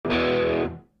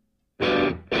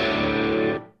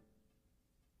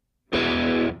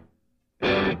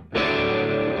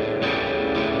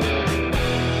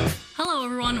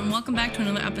and welcome back to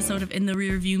another episode of In the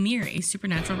Rearview Mirror, a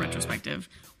supernatural retrospective.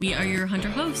 We are your Hunter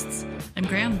hosts. I'm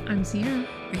Graham. I'm Sierra.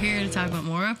 We're here to talk about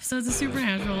more episodes of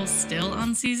Supernatural, still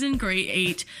on season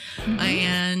 8.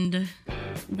 And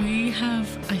we have,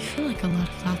 I feel like, a lot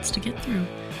of thoughts to get through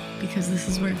because this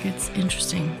is where it gets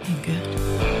interesting and good.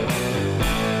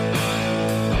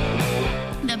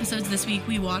 The episodes this week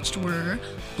we watched were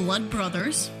Blood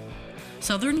Brothers,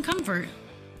 Southern Comfort,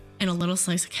 and A Little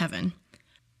Slice of Heaven.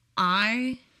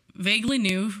 I vaguely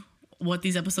knew what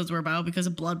these episodes were about because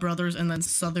of Blood Brothers and then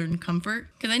Southern Comfort.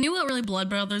 Because I knew what really Blood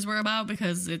Brothers were about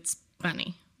because it's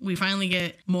Benny. We finally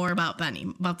get more about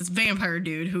Benny, about this vampire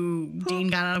dude who Dean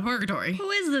got out of purgatory. Who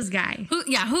is this guy? Who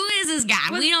is this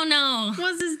guy? We don't know.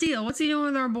 What's his deal? What's he doing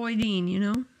with our boy Dean, you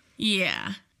know?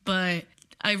 Yeah, but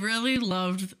I really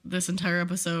loved this entire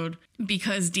episode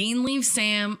because Dean leaves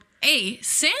Sam.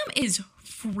 Sam is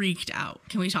freaked out.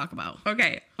 Can we talk about?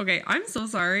 Okay, I'm so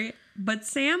sorry, but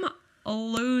Sam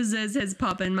loses his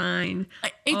puppet mind.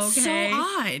 It's so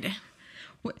odd.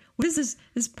 What is this?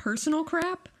 This personal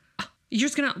crap? You're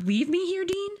just gonna leave me here,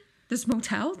 Dean? This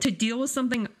motel? To deal with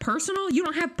something personal? You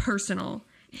don't have personal.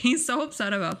 He's so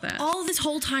upset about that. All this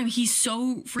whole time, he's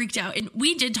so freaked out. And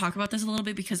we did talk about this a little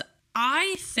bit because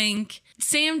I think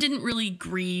Sam didn't really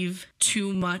grieve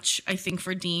too much, I think,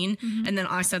 for Dean. Mm-hmm. And then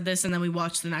I said this, and then we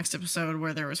watched the next episode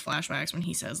where there was flashbacks when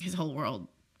he says his whole world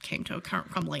came to a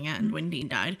crumbling end when Dean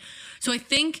died. So I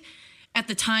think at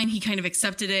the time he kind of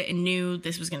accepted it and knew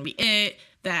this was going to be it,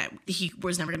 that he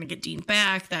was never going to get Dean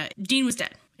back, that Dean was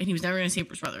dead and he was never going to see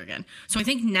his brother again. So I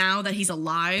think now that he's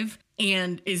alive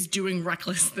and is doing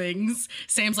reckless things,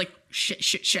 Sam's like,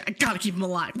 shit, I gotta keep him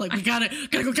alive. Like, we gotta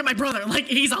go get my brother. Like,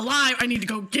 he's alive. I need to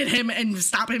go get him and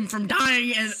stop him from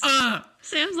dying. And,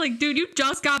 Sam's like, dude, you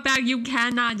just got back. You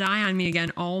cannot die on me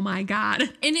again. Oh my God.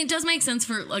 And it does make sense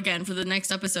for the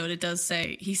next episode. It does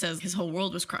say, he says his whole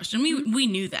world was crushed. And we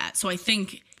knew that. So I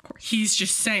think he's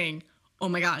just saying, oh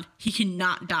my God, he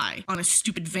cannot die on a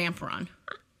stupid vamp run.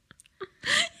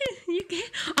 You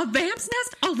can't. A vamp's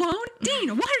nest alone?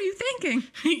 Dean, what are you thinking?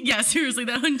 Yeah, seriously,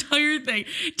 that entire thing.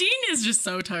 Dean is just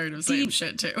so tired of saying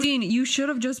shit too. Dean, you should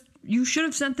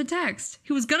have sent the text.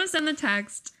 He was gonna send the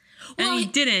text. And he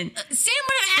didn't. Sam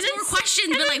would have asked more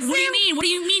questions, but like, what do you mean? What do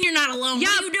you mean you're not alone? Yeah,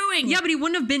 what are you doing? Yeah, but he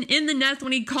wouldn't have been in the nest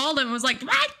when he called him and was like,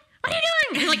 what? What are you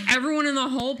doing? And like everyone in the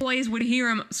whole place would hear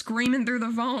him screaming through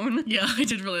the phone. Yeah, I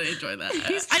did really enjoy that.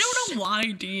 I don't know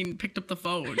why Dean picked up the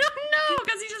phone. No,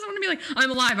 because he just wanted to be like,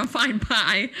 I'm alive, I'm fine,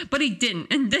 bye. But he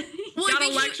didn't. And then he got a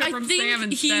lecture from Sam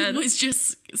instead. He was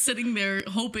just sitting there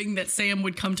hoping that Sam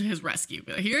would come to his rescue.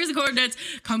 Be like, here's the coordinates,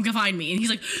 come find me. And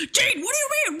he's like, Dean, what do you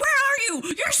mean? Where are you?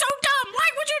 You're so dumb. Why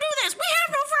would you do this? We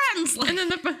have no friends. Like,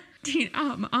 and then Dean,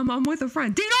 I'm with a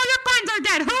friend. Dean, all your friends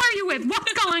are dead. Who are you with?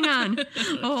 What's going on?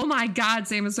 Oh my God,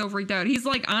 Sam is so freaked out. He's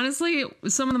like, honestly,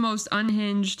 some of the most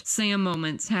unhinged Sam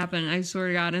moments happen, I swear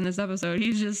to God, in this episode.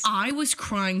 He's just... I was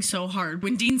crying so hard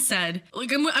when Dean said,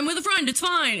 like, I'm with a friend, it's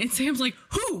fine. And Sam's like,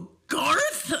 who?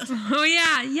 Garth? Oh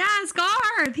yeah, yes,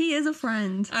 Garth. He is a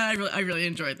friend. I really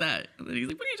enjoyed that. And then he's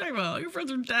like, what are you talking about? Your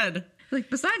friends are dead. Like,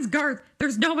 besides Garth,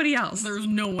 there's nobody else. There's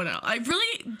no one else.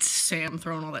 Sam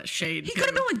throwing all that shade. He could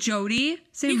have been with Jody.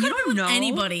 Sam, he you could have don't been know. with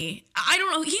anybody. I don't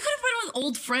know. He could have been with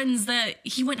old friends that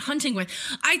he went hunting with.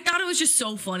 I thought it was just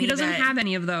so funny. He doesn't have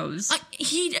any of those.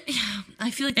 I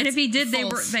feel like that's and if he did,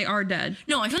 false. they are dead.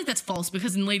 No, I feel like that's false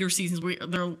because in later seasons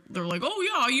they're like, oh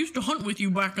yeah, I used to hunt with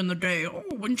you back in the day. Oh,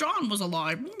 when John was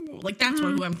alive. Ooh. Like that's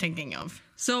who I'm thinking of.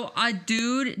 So,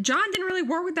 dude, John didn't really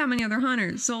work with that many other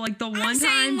hunters. So, like, the one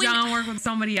time John worked with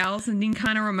somebody else and Dean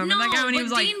kind of remembered that guy when he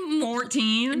was, like,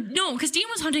 14. No, because Dean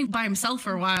was hunting by himself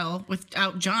for a while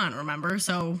without John, remember?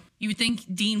 So, you would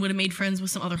think Dean would have made friends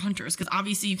with some other hunters because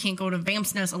obviously you can't go to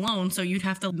Vamp's Nest alone, so you'd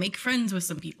have to make friends with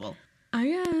some people. I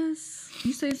guess.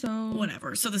 You say so.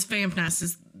 Whatever. So, this Vamp Nest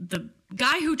is the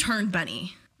guy who turned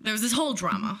Benny. There was this whole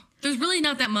drama. There's really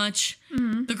not that much.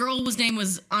 Mm-hmm. The girl's name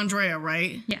was Andrea,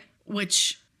 right? Yeah.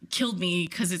 Which killed me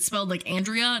because it's spelled like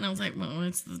Andrea, and I was like, well,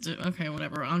 okay,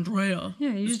 whatever, Andrea.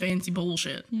 Yeah, you just fancy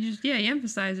bullshit. You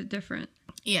emphasize it different.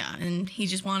 Yeah, and he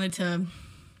just wanted to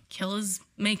kill his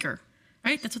maker,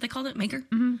 right? That's what they called it, maker.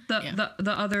 Mm-hmm.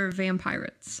 The other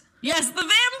vampirates. Yes, the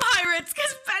vampirates,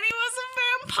 because Benny was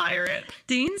a vampire.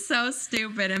 Dean's so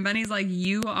stupid, and Benny's like,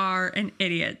 you are an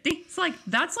idiot. Dean's like,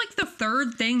 that's like the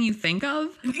third thing you think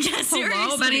of? Yeah, seriously.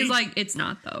 Hello? Benny's like, it's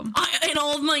not, though. In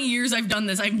all of my years I've done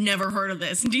this, I've never heard of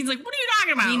this. And Dean's like, what are you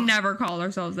talking about? We never called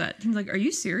ourselves that. Dean's like, are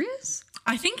you serious?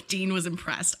 I think Dean was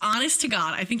impressed. Honest to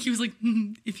God, I think he was like,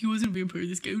 if he wasn't a vampire,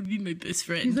 this guy would be my best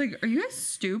friend. He's like, are you guys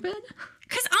stupid?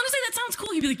 Because honestly, that sounds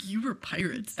cool. He'd be like, you were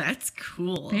pirates. That's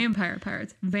cool. Vampire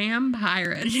pirates.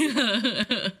 Vampirates.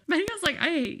 Benny was like, I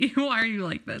hate you. Why are you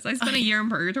like this? I spent a year in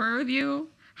purgatory with you.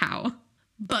 How?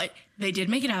 But they did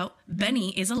make it out.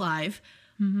 Benny is alive.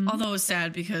 Although it's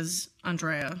sad because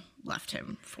Andrea left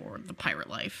him for the pirate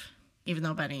life. Even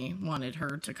though Benny wanted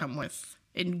her to come with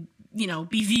and, you know,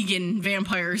 be vegan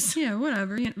vampires. Yeah,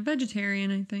 whatever. Yeah,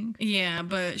 vegetarian, I think. Yeah,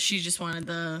 but she just wanted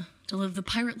to live the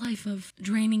pirate life of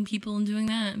draining people and doing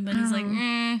that. And Benny's like,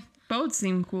 eh. Boats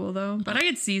seem cool, though. But I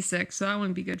get seasick, so that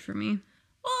wouldn't be good for me.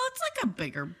 Well, it's like a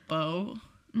bigger boat.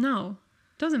 No.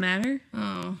 Doesn't matter.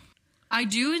 Oh. I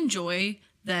do enjoy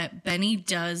that Benny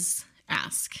does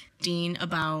ask Dean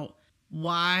about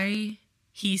why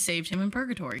he saved him in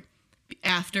purgatory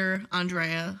after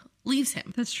Andrea leaves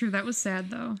him. That's true. That was sad,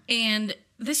 though. And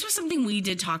this was something we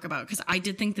did talk about because I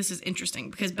did think this is interesting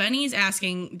because Benny's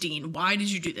asking Dean, why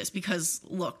did you do this? Because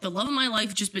look, the love of my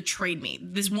life just betrayed me.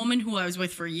 This woman who I was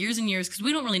with for years and years, because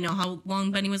we don't really know how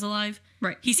long Benny was alive.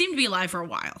 Right. He seemed to be alive for a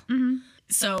while. Mm-hmm.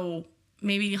 So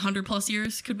maybe 100 plus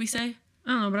years, could we say? I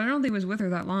don't know, but I don't think he was with her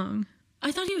that long.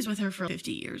 I thought he was with her for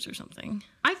 50 years or something.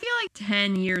 I feel like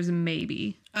 10 years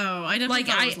maybe. Oh, I definitely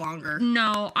thought it was longer.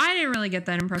 No, I didn't really get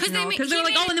that impression at all. Because they're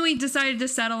like, and then we decided to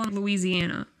settle in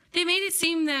Louisiana. They made it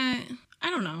seem that, I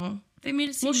don't know. They made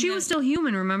it seem she was still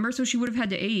human, remember? So she would have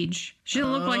had to age. She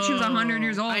didn't look like she was 100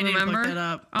 years old, remember? I didn't look that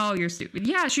up. Oh, you're stupid.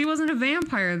 Yeah, she wasn't a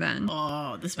vampire then.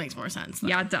 Oh, this makes more sense then.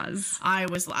 Yeah, it does. I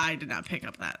did not pick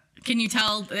up that. Can you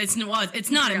tell? It's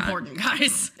not important,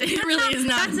 guys. It really is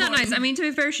not That's important. not nice. I mean, to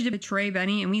be fair, she did betray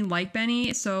Benny, and we like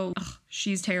Benny, so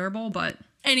she's terrible, but...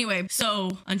 Anyway,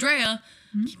 so Andrea...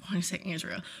 I keep wanting to say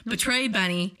Andrea. Betrayed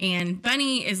Benny, and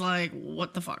Benny is like,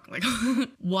 what the fuck? Like,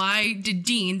 why did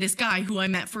Dean, this guy who I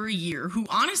met for a year, who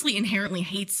honestly inherently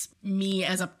hates me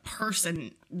as a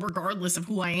person, regardless of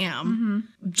who I am,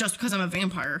 just because I'm a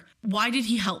vampire, why did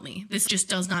he help me? This just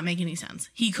does not make any sense.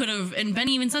 He could have, and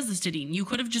Benny even says this to Dean, you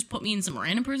could have just put me in some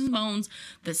random person's bones.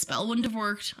 The spell wouldn't have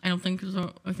worked. I don't think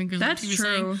so. I think that's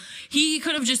true. Saying. He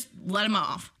could have just let him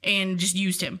off and just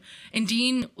used him. And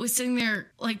Dean was sitting there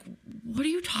like, what are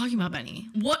you talking about, Benny?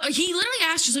 What? He literally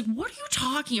asked, just like, what are you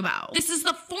talking about? This is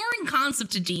the foreign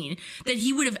concept to Dean that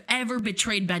he would have ever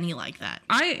betrayed Benny like that.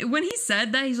 When he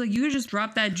said that, he's like, you could just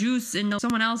drop that juice into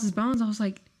someone else's bones. I was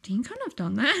like, Dean couldn't have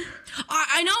done that.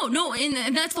 I know, no,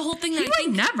 and that's the whole thing. That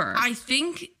Never. I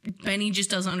think Benny just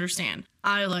doesn't understand.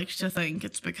 I like to think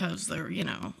it's because they're,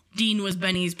 Dean was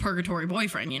Benny's purgatory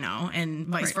boyfriend, and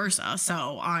vice versa.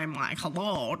 So I'm like,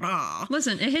 hello, nah.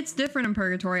 Listen, it hits different in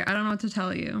purgatory. I don't know what to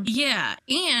tell you. Yeah,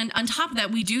 and on top of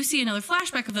that, we do see another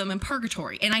flashback of them in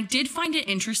purgatory. And I did find it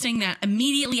interesting that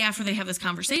immediately after they have this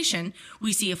conversation,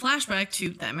 we see a flashback to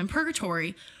them in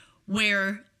purgatory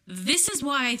where... This is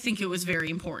why I think it was very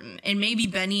important. And maybe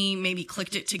Benny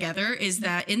clicked it together is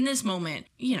that in this moment,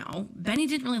 Benny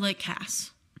didn't really like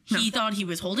Cass. No. He thought he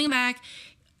was holding back.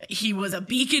 He was a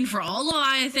beacon for all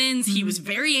Leviathans. He was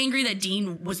very angry that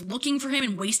Dean was looking for him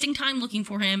and wasting time looking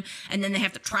for him. And then they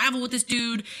have to travel with this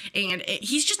dude. And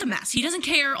he's just a mess. He doesn't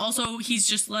care. Also, he's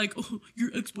just like, oh, your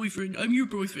ex-boyfriend. I'm your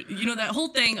boyfriend. That whole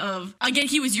thing of, again,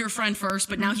 he was your friend first,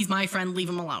 but now he's my friend. Leave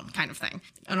him alone kind of thing.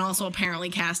 And also,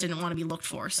 apparently, Cass didn't want to be looked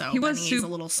for. So Benny is a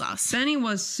little sus. Benny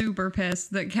was super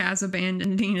pissed that Cass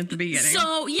abandoned Dean at the beginning.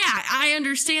 So, yeah, I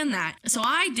understand that. So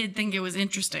I did think it was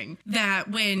interesting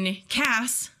that when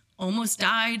Cass almost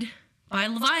died by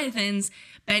Leviathans,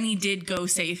 Benny did go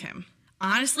save him.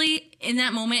 Honestly, in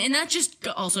that moment, and that just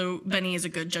also, Benny is a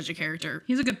good judge of character.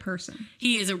 He's a good person.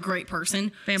 He is a great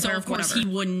person. Vampire, so, of course, he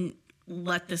wouldn't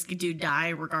let this dude die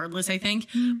regardless, I think.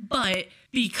 But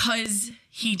because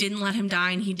he didn't let him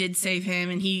die and he did save him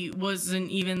and he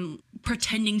wasn't even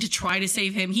pretending to try to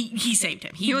save him, he saved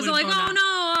him. He wasn't like, oh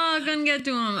no, I couldn't get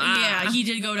to him. Yeah, he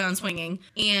did go down swinging.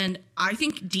 And I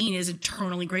think Dean is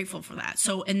eternally grateful for that.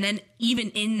 So, and then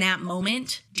even in that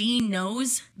moment, Dean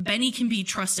knows Benny can be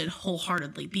trusted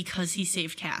wholeheartedly because he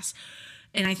saved Cass.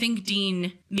 And I think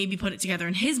Dean maybe put it together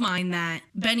in his mind that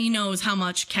Benny knows how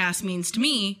much Cass means to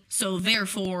me, so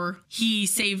therefore he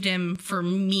saved him for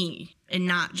me and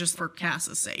not just for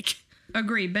Cass's sake.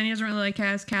 Agreed. Benny doesn't really like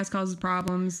Cass. Cass causes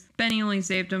problems. Benny only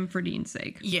saved him for Dean's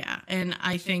sake. Yeah, and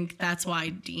I think that's why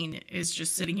Dean is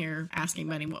just sitting here asking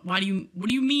Benny, what do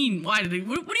you mean? Why did he?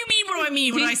 What do you mean? What do I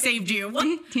mean when I saved you?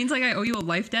 What? Dean's like, I owe you a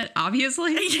life debt,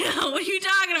 obviously. Yeah, what are you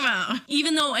talking about?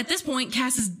 Even though at this point,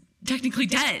 Cass is technically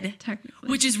dead. Technically.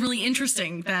 Which is really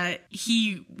interesting that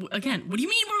he, again, what do you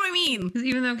mean? What do I mean? Because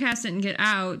even though Cass didn't get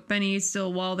out, Benny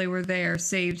still, while they were there,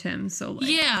 saved him. So, like.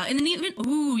 Yeah, and then even,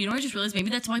 I just realized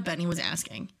maybe that's why Benny was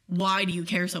asking. Why do you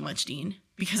care so much, Dean?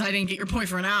 Because I didn't get your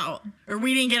boyfriend out. Or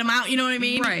we didn't get him out, you know what I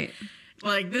mean? Right.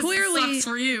 Like, this sucks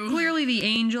for you. Clearly the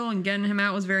angel and getting him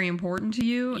out was very important to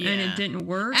you, and it didn't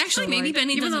work. Actually, maybe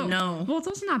Benny doesn't know. Well, it's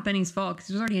also not Benny's fault, because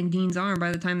he was already in Dean's arm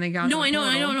by the time they got No, to the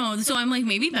portal. I don't know. So I'm like,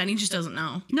 maybe Benny just doesn't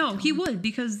know. No, he would,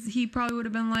 because he probably would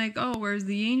have been like, oh, where's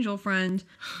the angel friend?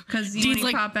 Because Dean's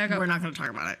like, popped back up. We're not going to talk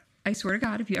about it. I swear to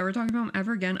God, if you ever talk about him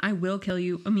ever again, I will kill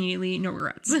you immediately, no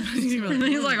regrets. And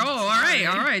he's like, oh,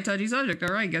 all right, touchy subject.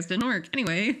 All right, guess didn't work.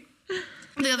 Anyway.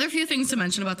 The other few things to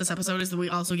mention about this episode is that we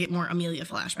also get more Amelia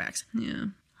flashbacks. Yeah.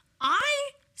 I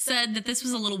said that this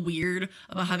was a little weird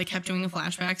about how they kept doing the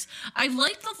flashbacks. I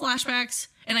liked the flashbacks,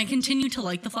 and I continue to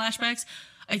like the flashbacks.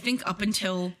 I think up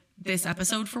until this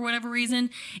episode, for whatever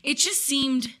reason, it just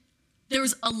seemed there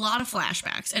was a lot of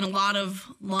flashbacks and a lot of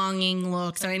longing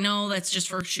looks. And I know that's just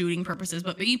for shooting purposes,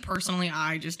 but me personally,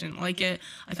 I just didn't like it.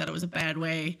 I thought it was a bad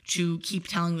way to keep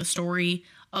telling the story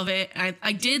of it.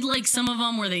 I did like some of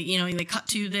them where they cut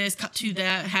to this, cut to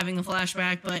that, having the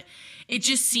flashback, but it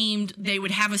just seemed they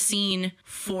would have a scene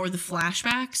for the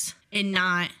flashbacks and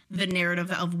not the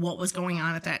narrative of what was going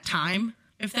on at that time,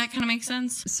 if that kind of makes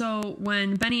sense. So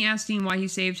when Benny asked Dean why he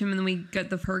saved him and then we get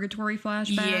the purgatory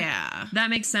flashback, yeah, that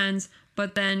makes sense.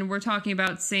 But then we're talking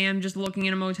about Sam just looking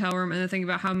in a motel room and then thinking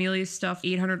about how Amelia stuffed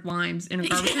 800 limes in a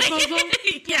garbage disposal.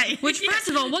 Yeah. Which, first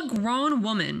of all, what grown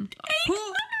woman who...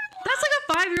 That's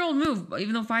like a 5-year-old move,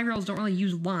 even though 5-year-olds don't really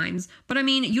use limes. But I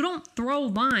mean, you don't throw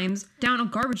limes down a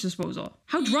garbage disposal.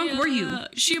 How drunk were you?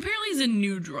 She apparently is a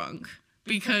new drunk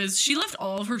because she left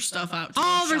all of her stuff out.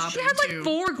 She had like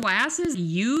 4 glasses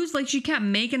used. Like she kept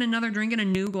making another drink in a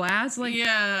new glass. Like,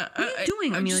 yeah, what are you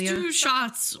doing, Amelia? Just 2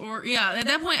 shots, or at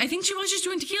that point, I think she was just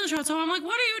doing tequila shots. So I'm like,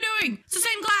 what are you doing? It's the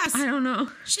same glass. I don't know.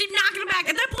 She's knocking it back.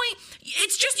 At that point,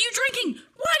 it's just you drinking.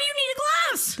 Why do you need a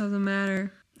glass? Doesn't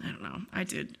matter. I don't know. I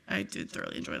did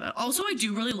thoroughly enjoy that. Also, I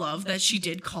do really love that she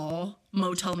did call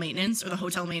motel maintenance or the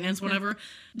hotel maintenance, whatever,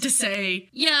 to say,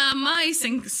 yeah, my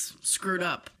sink's screwed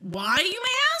up. Why, you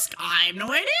may ask? I have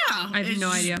no idea. I have no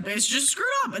idea. It's just screwed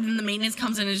up. And then the maintenance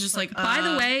comes in and is just like, By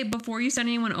the way, before you send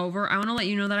anyone over, I want to let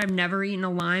you know that I've never eaten a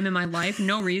lime in my life.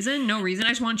 No reason. I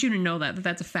just want you to know that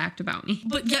that's a fact about me.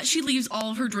 But yet she leaves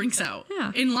all of her drinks out.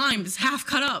 Yeah. In limes, half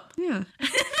cut up. Yeah.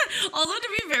 Although, to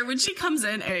be fair, when she comes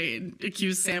in and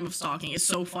accuses Sam of stalking, it's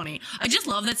so funny. I just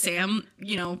love that Sam,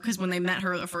 because when they met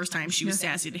her the first time, she was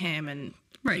sassy to him, and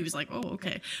he was like, oh,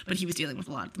 okay. But he was dealing with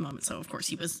a lot at the moment, so of course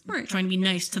he was trying to be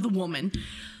nice to the woman.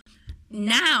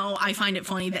 Now I find it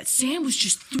funny that Sam was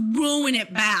just throwing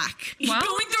it back. Well,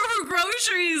 going through her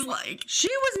groceries, like... She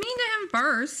was mean to him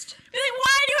first. Like,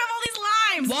 why do you have all these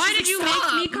limes? Why did you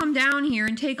make me come down here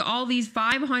and take all these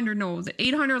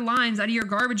 800 limes out of your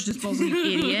garbage disposal,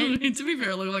 you idiot? To be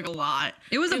fair, it looked like a lot.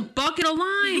 It was a bucket of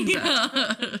limes.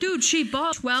 Yeah. Dude, she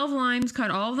bought 12 limes,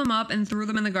 cut all of them up, and threw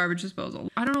them in the garbage disposal.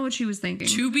 I don't know what she was thinking.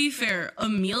 To be fair,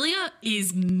 Amelia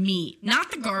is meat. Not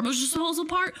the garbage disposal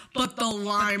part, but the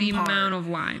lime the part. Amount of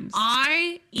limes.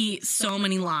 I eat so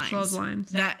many limes. 12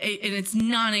 limes. And it's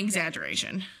not an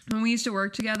exaggeration. When we used to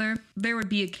work together, there would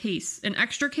be an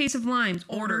extra case of limes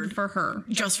ordered for her.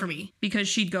 Just for me. Because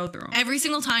she'd go through them. Every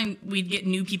single time we'd get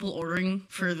new people ordering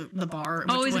for the bar.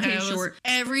 Always a case short.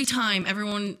 Every time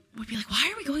everyone would be like, why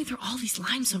are we going through all these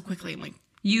limes so quickly? I'm like,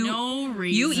 no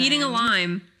reason. You eating a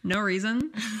lime, no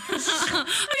reason. I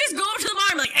just go up to the bar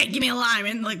and be like, hey, give me a lime.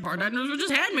 And like bartenders would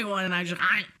just hand me one and I just,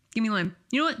 give me a lime.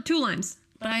 You know what? 2 limes.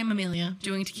 But I am Amelia,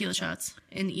 doing tequila shots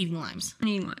and eating limes.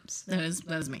 That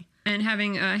is me. And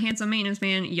having a handsome maintenance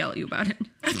man yell at you about it.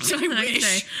 I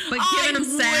wish. But giving him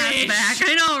sass back.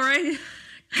 I know, right?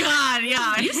 God,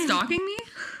 yeah. Are you stalking me?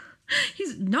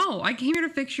 No, I came here to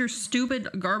fix your stupid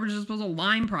garbage disposal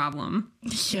lime problem.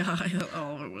 Yeah,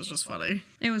 it was just funny.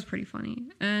 It was pretty funny.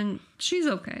 And she's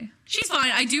okay. She's fine.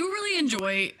 I do really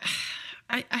enjoy...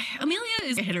 Amelia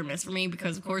is a hit or miss for me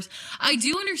because, of course, I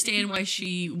do understand why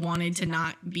she wanted to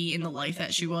not be in the life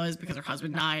that she was because her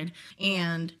husband died.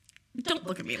 And don't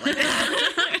look at me like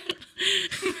that.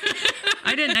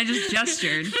 I didn't. I just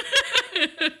gestured.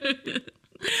 The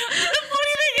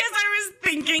funny thing is, I was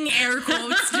thinking air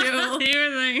quotes too.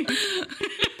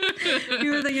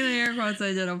 You were thinking of air quotes.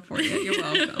 I did them for you. You're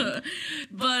welcome.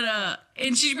 But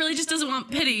and she really just doesn't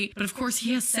want pity. But of course,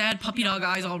 he has sad puppy dog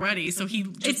eyes already, so he.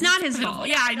 It's not his fault.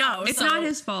 Yeah, I know. It's not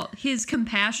his fault. His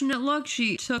compassionate look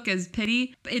she took as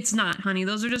pity. It's not, honey.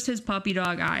 Those are just his puppy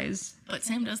dog eyes. But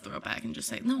Sam does throw it back and just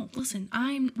say, no, listen,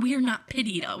 we are not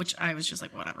pitied, which I was just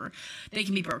like, whatever. They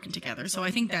can be broken together. So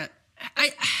I think that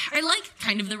I like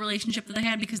kind of the relationship that they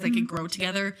had because they could grow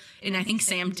together. And I think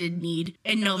Sam did need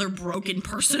another broken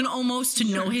person almost to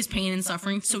know his pain and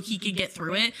suffering so he could get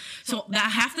through it. So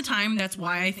that half the time, that's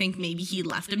why I think maybe he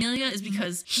left Amelia, is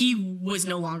because he was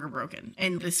no longer broken.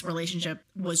 And this relationship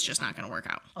was just not going to work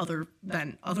out, other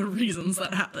than other reasons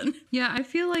that happened. Yeah, I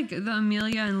feel like the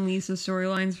Amelia and Lisa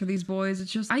storylines for these boys,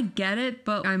 it's just, I get it,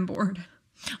 but I'm bored.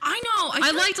 I know.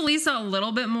 I liked Lisa a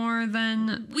little bit more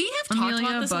than we have talked Amelia,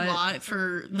 about this but a lot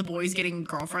for the boys getting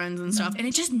girlfriends and stuff, and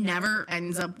it just never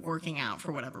ends up working out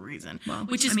for whatever reason. Well,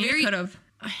 which is it could have.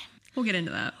 We'll get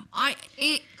into that.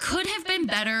 It could have been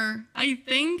better. I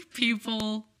think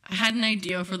people had an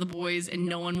idea for the boys and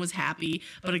no one was happy,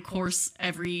 but of course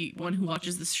everyone who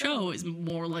watches this show is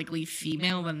more likely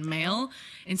female than male,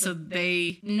 and so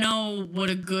they know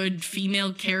what a good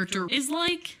female character is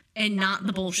like. And not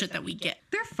the bullshit that we get.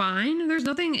 They're fine. There's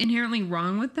nothing inherently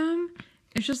wrong with them.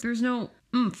 It's just there's no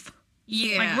oomph.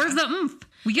 Yeah. Like, where's the oomph?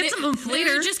 We get some oomph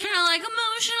later. They're just kind of like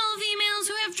emotional females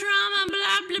who have trauma,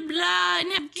 blah, blah, blah,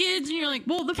 and have kids. And you're like,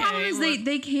 well, the problem is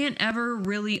they can't ever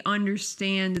really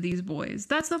understand these boys.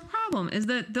 That's the problem, is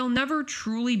that they'll never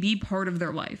truly be part of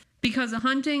their life. Because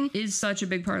hunting is such a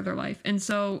big part of their life. And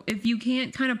so if you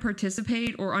can't kind of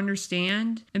participate or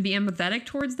understand and be empathetic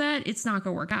towards that, it's not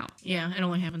going to work out. Yeah, it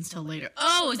only happens till later.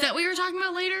 Oh, is that what you were talking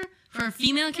about later? For a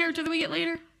female character that we get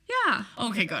later? Yeah.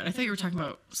 Okay, good. I thought you were talking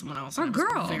about someone else. Our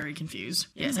girl. Very confused.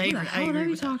 Yes, I agree. I What agree are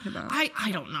you with talking about? I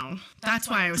don't know. That's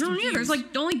why I was confused. Either. There's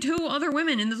like only 2 other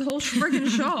women in this whole friggin'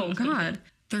 show. God.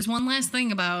 There's one last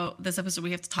thing about this episode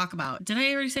we have to talk about. Did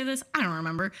I already say this? I don't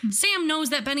remember. Sam knows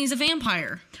that Benny's a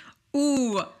vampire.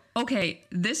 Ooh, okay.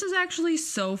 This is actually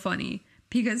so funny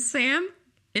because Sam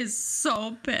is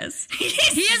so pissed. He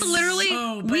is literally,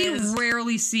 so we pissed.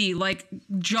 rarely see like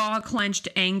jaw clenched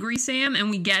angry Sam, and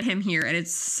we get him here, and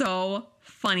it's so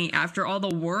funny after all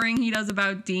the worrying he does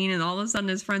about Dean, and all of a sudden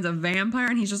his friend's a vampire,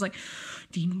 and he's just like,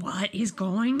 Dean, what is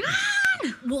going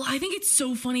on? Well, I think it's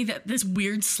so funny that this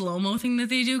weird slow-mo thing that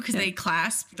they do, because they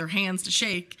clasp their hands to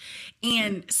shake,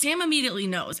 and Sam immediately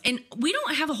knows. And we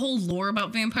don't have a whole lore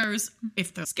about vampires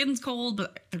if the skin's cold,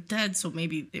 but they're dead, so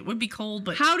maybe it would be cold.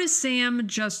 But how does Sam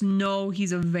just know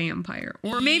he's a vampire?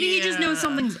 Or maybe he just knows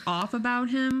something's off about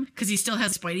him. Because he still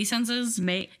has spidey senses.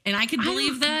 And I could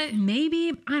believe that.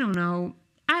 Maybe. I don't know.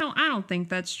 I don't think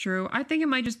that's true. I think it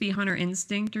might just be hunter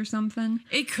instinct or something.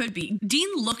 It could be. Dean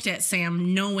looked at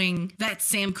Sam knowing that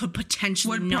Sam could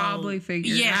potentially probably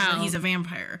figure it out. that he's a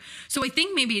vampire. So I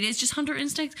think maybe it is just hunter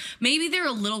instinct. Maybe they're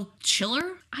a little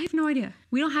chiller. I have no idea.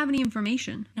 We don't have any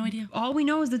information. No idea. All we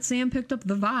know is that Sam picked up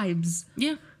the vibes.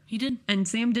 Yeah, he did. And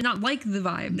Sam did not like the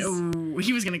vibes. No,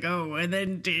 he was gonna go, and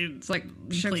then Dean's like,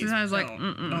 shook his head, like,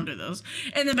 don't do those.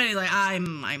 And then Benny's like,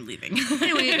 I'm leaving.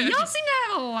 Anyway, y'all seem to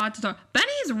have a lot to talk. Benny's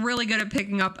really good at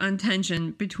picking up on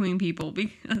tension between people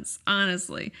because,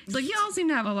 honestly, it's like, y'all seem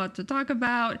to have a lot to talk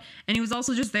about. And he was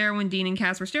also just there when Dean and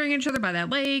Cass were staring at each other by that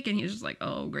lake, and he was just like,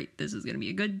 oh, great, this is gonna be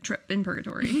a good trip in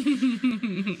purgatory.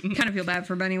 Kind of feel bad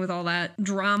for Benny with all that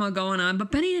drama going on, but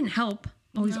Benny didn't help.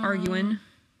 Always arguing.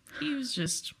 He's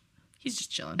just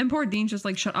chilling. And poor Dean's just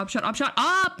like, shut up, shut up, shut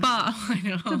up! I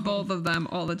know. To both of them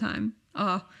all the time.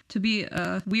 To be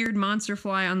a weird monster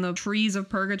fly on the trees of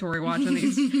purgatory watching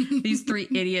these 3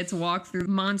 idiots walk through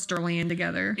monster land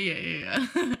together. Yeah.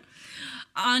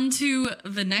 On to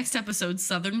the next episode,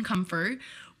 Southern Comfort.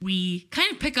 We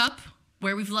kind of pick up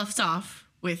where we've left off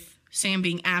with Sam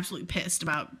being absolutely pissed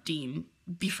about Dean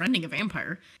befriending a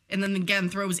vampire, and then again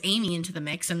throws Amy into the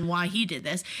mix and why he did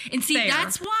this. And see,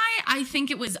 that's why I think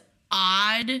it was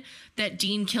odd that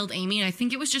Dean killed Amy, and I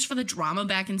think it was just for the drama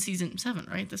back in season 7,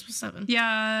 right? This was 7.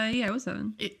 Yeah, it was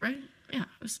 7. Right? Yeah,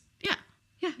 it was. Yeah.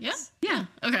 Yeah.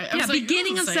 Okay. Yeah,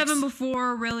 beginning of 7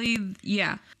 before really.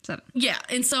 Yeah, 7. Yeah,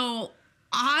 and so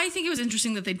I think it was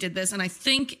interesting that they did this, and I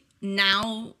think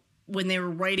now when they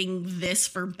were writing this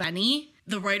for Benny,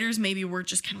 the writers maybe were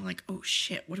just kind of like, oh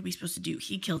shit, what are we supposed to do?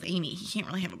 He killed Amy. He can't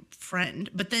really have a friend.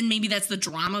 But then maybe that's the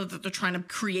drama that they're trying to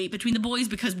create between the boys,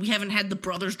 because we haven't had the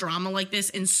brothers drama like this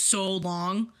in so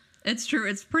long. It's true.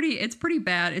 It's pretty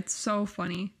bad. It's so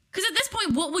funny. Because at this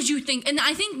point, what would you think? And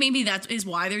I think maybe that is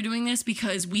why they're doing this,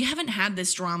 because we haven't had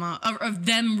this drama of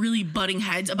them really butting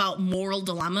heads about moral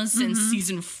dilemmas since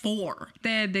season 4.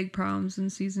 They had big problems in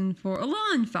season 4. A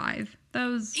little in 5. That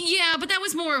was... Yeah, but that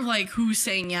was more of like who's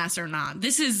saying yes or not.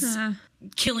 This is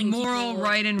killing moral people.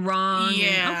 right and wrong.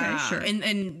 Yeah. Okay, sure.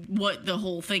 And what the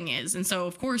whole thing is. And so,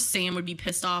 of course, Sam would be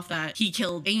pissed off that he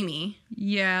killed Amy.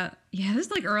 Yeah, this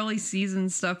is like early season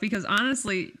stuff because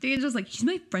honestly, Dan's just like, he's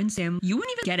my friend Sam. You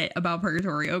wouldn't even get it about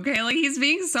purgatory, okay? Like, he's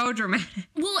being so dramatic.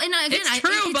 Well, and again, it's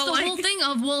true, it's but the like, whole thing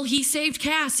of, well, he saved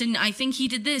Cass, and I think he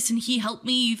did this, and he helped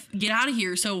me get out of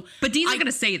here. So, but Dean's not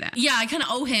gonna say that. Yeah, I kind of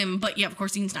owe him, but yeah, of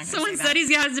course, Dean's not gonna say that. So instead,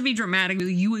 he has to be dramatic.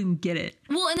 You wouldn't get it.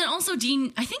 Well, and then also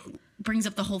Dean, I think, brings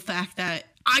up the whole fact that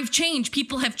I've changed.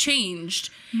 People have changed,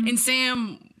 and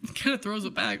Sam kind of throws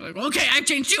it back like, well, okay, I've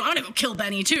changed too. I'm gonna go kill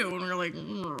Benny too. And we're like,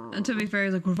 and to be fair,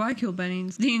 he's like, what if I kill Benny?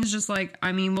 Dean's just like,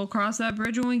 I mean, we'll cross that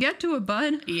bridge when we get to it,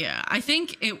 bud. Yeah, I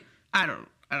think I don't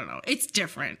know. It's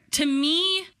different to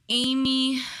me.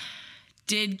 Amy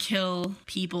did kill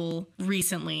people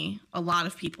recently. A lot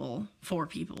of people. 4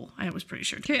 people. I was pretty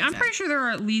sure. Okay, I'm pretty sure there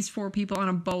are at least 4 people on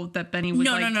a boat that Benny would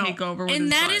take over with.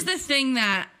 And that his is the thing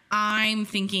that I'm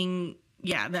thinking.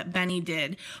 Yeah, that Benny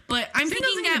did. But I'm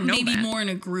thinking that maybe more in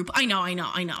a group. I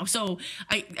know. So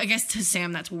I guess to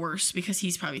Sam that's worse because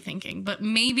he's probably thinking. But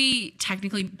maybe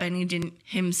technically Benny didn't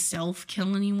himself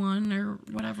kill anyone or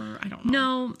whatever. I don't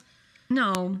know.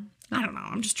 No. I don't know.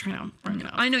 I'm just trying to bring it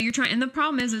up. I know you're trying. And the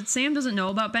problem is that Sam doesn't know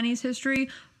about Benny's history,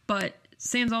 but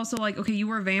Sam's also like, okay, you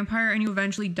were a vampire and you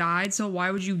eventually died, so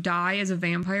why would you die as a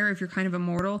vampire if you're kind of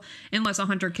immortal? Unless a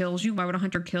hunter kills you, why would a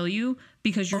hunter kill you?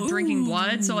 Because you're drinking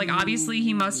blood. So, like, obviously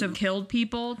he must have killed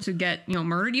people to get,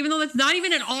 murdered, even though that's not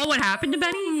even at all what happened to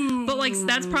Benny. But, like,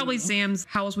 that's probably Sam's,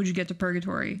 how else would you get to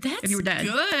purgatory if you were dead?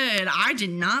 Good. I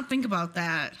did not think about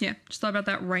that. Yeah, just thought about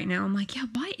that right now. I'm like, yeah,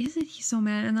 why isn't he so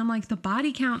mad? And I'm like, the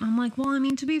body count. And I'm like, well, I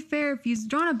mean, to be fair, if he's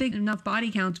drawn a big enough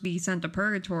body count to be sent to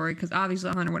purgatory, because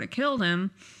obviously the hunter would have killed him.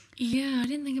 Yeah, I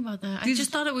didn't think about that. I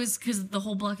just thought it was because of the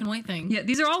whole black and white thing. Yeah,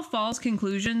 these are all false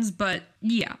conclusions, but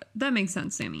yeah, that makes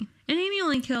sense, Sammy. And Amy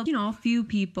only killed, a few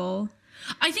people.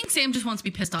 I think Sam just wants to be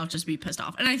pissed off, just be pissed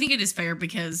off. And I think it is fair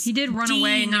because he did run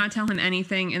away and not tell him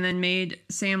anything and then made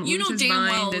Sam lose his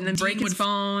mind and then break his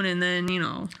phone and then,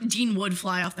 Dean would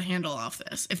fly off the handle off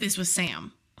this if this was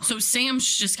Sam. So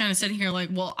Sam's just kind of sitting here like,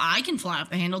 well, I can fly off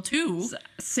the handle too.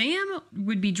 Sam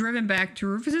would be driven back to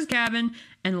Rufus's cabin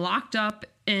and locked up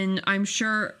in, I'm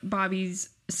sure, Bobby's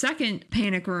second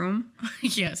panic room.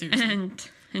 Yeah, seriously. And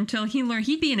until he learned,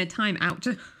 he'd be in a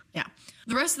timeout. Yeah.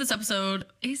 The rest of this episode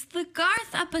is the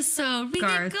Garth episode. We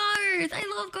get Garth.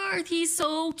 I love Garth. He's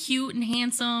so cute and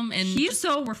handsome. And he's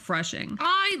so refreshing.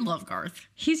 I love Garth.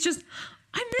 He's just...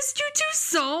 I missed you two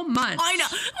so much. I know.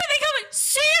 When they come in,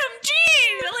 Sam,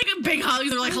 Jean, like a big hug.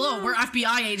 They're like, hello, we're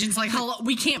FBI agents. Like, hello,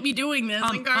 we can't be doing this.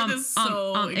 And Garth is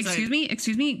so excited.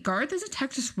 Excuse me. Garth is a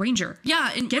Texas Ranger.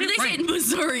 Yeah, and what did they say in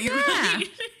Missouri? Yeah. Right?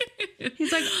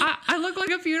 He's like, I look like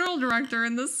a funeral director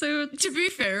in this suit. To be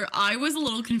fair, I was a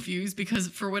little confused because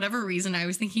for whatever reason, I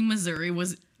was thinking Missouri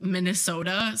was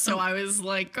Minnesota. So I was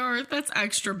like, Garth, that's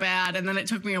extra bad. And then it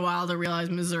took me a while to realize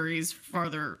Missouri's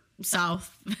farther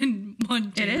south than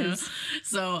Montana. It is.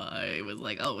 So I was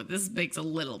like, oh, this makes a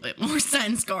little bit more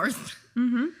sense, Garth.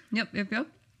 Mm-hmm. Yep.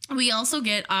 We also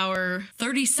get our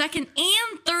 32nd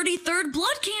and 33rd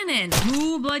blood cannon.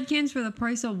 Ooh, blood cannons for the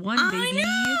price of one, baby. I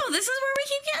know. This is where we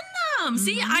keep getting them. Mm-hmm.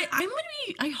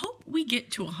 See, I hope we get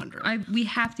to 100. We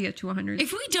have to get to 100.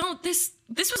 If we don't, this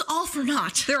was all for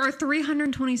naught. There are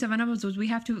 327 episodes. We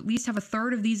have to at least have a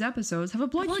third of these episodes have a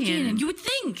blood cannon. You would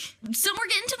think. Some we're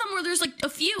getting to them where there's like a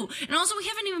few. And also we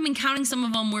haven't even been counting some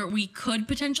of them where we could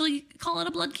potentially call it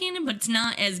a blood cannon, but it's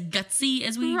not as gutsy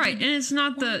as we Right. And it's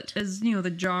not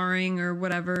the jarring or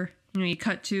whatever. You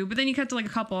cut to, but then you cut to like a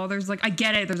couple others. Like, I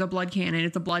get it. There's a blood cannon.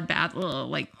 It's a bloodbath.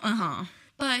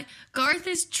 But Garth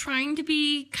is trying to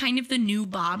be kind of the new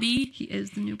Bobby. He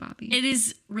is the new Bobby. It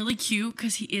is really cute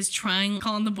because he is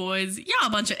calling the boys, a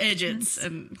bunch of idiots.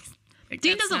 And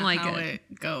Dean doesn't like how it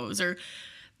goes. Or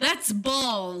that's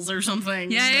balls or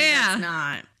something. Yeah. That's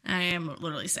not. I am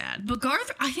literally sad. But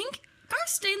Garth, I think Garth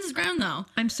stands his ground, though.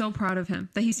 I'm so proud of him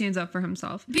that he stands up for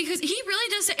himself. Because he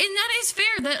really does. And that is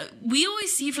fair. That we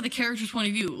always see for the character's point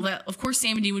of view. That, of course,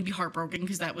 Sam and Dean would be heartbroken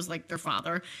because that was like their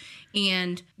father.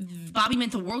 And Bobby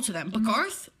meant the world to them. But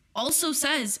Garth also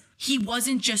says he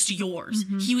wasn't just yours.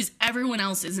 Mm-hmm. He was everyone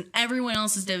else's. And everyone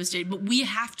else is devastated. But we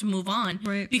have to move on.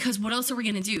 Right. Because what else are we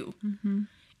going to do? Mm-hmm.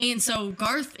 And so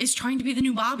Garth is trying to be the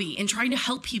new Bobby and trying to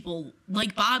help people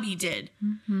like Bobby did.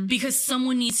 Mm-hmm. Because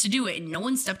someone needs to do it. And no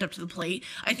one stepped up to the plate.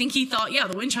 I think he thought,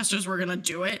 the Winchesters were going to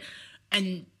do it.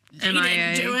 And they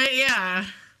didn't do it. Yeah.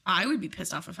 I would be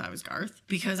pissed off if I was Garth,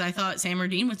 because I thought Sam or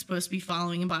Dean was supposed to be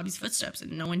following in Bobby's footsteps,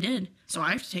 and no one did. So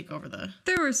I have to take over the...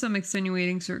 There were some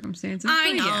extenuating circumstances.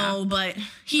 I know, but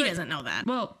he doesn't know that.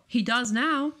 Well, he does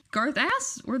now. Garth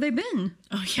asks where they've been.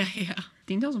 Oh, yeah.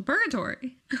 Dean tells him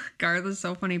purgatory. Garth is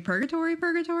so funny. Purgatory?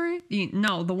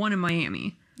 No, the one in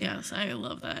Miami. Yes, I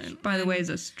love that. By the way, is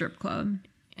a strip club.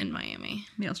 In Miami.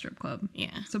 Male strip club.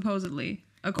 Yeah. Supposedly.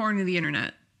 According to the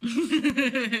internet.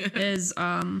 Is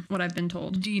what I've been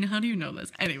told. Dean, how do you know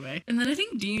this? Anyway. And then I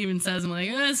think Dean even says, I'm like,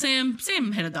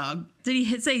 Sam hit a dog. Did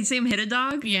he say Sam hit a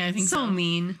dog? Yeah, I think so. So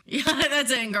mean. Yeah,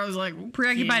 that's it. And Garth was like, okay.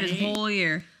 Preoccupied his whole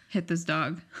ear. Hit this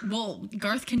dog. Well,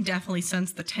 Garth can definitely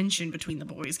sense the tension between the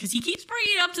boys because he keeps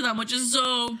bringing it up to them, which is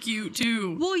so cute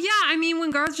too. Well, yeah, I mean,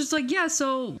 when Garth's just like, yeah,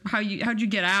 so how'd you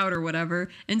get out or whatever,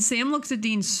 and Sam looks at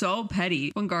Dean so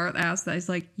petty when Garth asks that. He's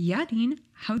like, yeah, Dean,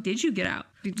 how did you get out?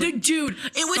 Dude,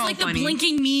 it was so like funny. The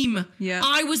blinking meme. Yeah,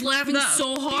 I was laughing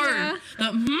so hard.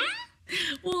 Yeah.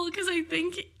 Well, because I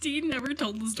think Dean never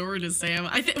told the story to Sam,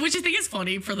 which I think is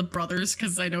funny for the brothers,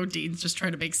 because I know Dean's just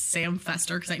trying to make Sam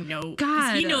fester, because I know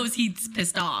he knows he's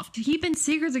pissed off. Keeping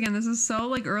secrets again. This is so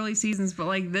like early seasons, but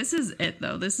like this is it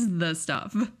though. This is the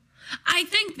stuff. I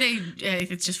think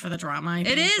it's just for the drama.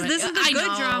 It is. This is the good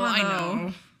drama, though. I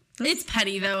know. It's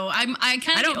petty though. I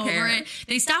kind of over it.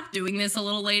 They stopped doing this a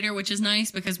little later, which is nice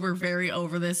because we're very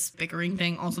over this bickering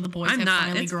thing. Also, the boys have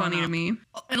finally it's grown funny up. to me.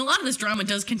 And a lot of this drama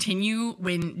does continue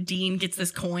when Dean gets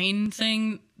this coin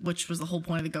thing, which was the whole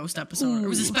point of the ghost episode. It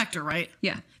was a specter, right?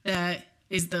 Yeah. That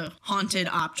is the haunted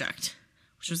object,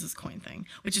 which was this coin thing,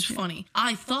 which is funny.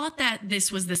 I thought that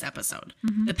this was this episode,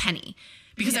 the penny,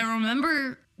 because I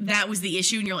remember that was the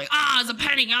issue, and you're like, it's a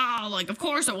penny. Like, of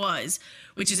course it was,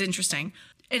 which is interesting.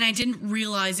 And I didn't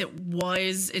realize it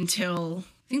was until,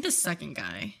 I think the second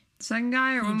guy.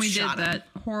 Or when we did that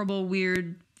horrible,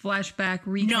 weird flashback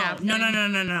recap?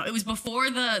 No. It was before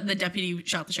the deputy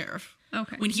shot the sheriff.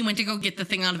 Okay. When he went to go get the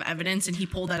thing out of evidence and he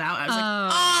pulled that out, I was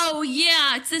like, oh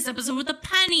yeah, it's this episode with the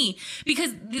penny.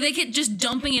 Because they get just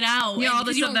dumping it out. Yeah, all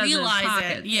the you stuff don't that's in realize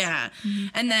pockets. it. Yeah. Mm-hmm.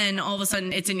 And then all of a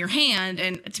sudden it's in your hand.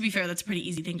 And to be fair, that's a pretty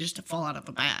easy thing just to fall out of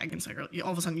a bag. And it's like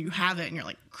all of a sudden you have it and you're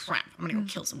like, crap, I'm going to go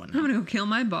kill someone now. I'm going to go kill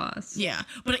my boss. Yeah.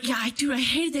 But yeah, I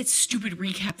hated that stupid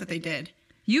recap that they did.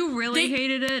 You really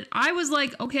hated it? I was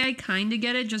like, okay, I kind of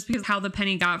get it just because how the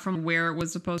penny got from where it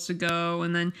was supposed to go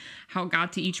and then how it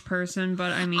got to each person.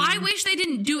 But I mean, I wish they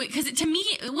didn't do it because to me,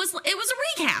 it was a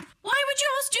recap. Why would you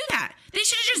almost do that? They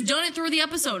should have just done it through the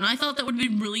episode. And I thought that would have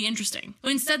been really interesting.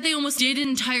 But instead, they almost did an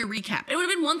entire recap. It would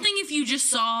have been one thing if you just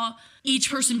saw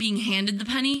each person being handed the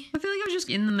penny. I feel like I was just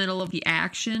in the middle of the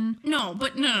action. No.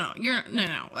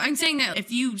 I'm saying that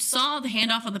if you saw the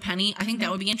handoff of the penny, I think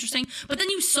that would be interesting. But then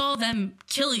you saw them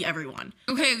kill everyone.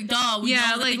 Okay, duh. We know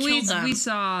that they killed them. We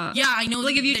saw. Yeah, I know.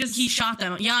 Like if you he shot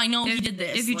them. Yeah, I know he did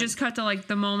this. If you just cut to like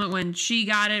the moment when she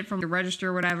got it from the register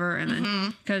or whatever, and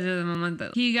then cut to the moment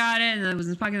that he got it, and then it was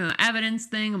inspecting the evidence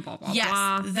thing, and blah blah blah.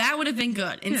 Yes, that would have been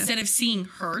good. Instead of seeing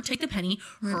her take the penny,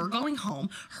 her going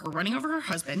home, her running over her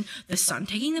husband, the son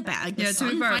taking the bag, the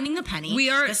son finding the penny,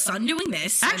 the son doing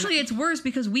this. Actually, it's worse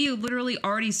because we literally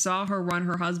already saw her run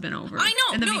her husband over. I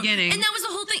know. In the beginning. And that was the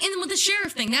whole thing. And with the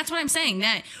sheriff thing, that's what I'm saying.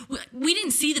 That we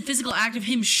didn't see the physical act of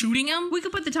him shooting him. We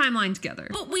could put the timeline together.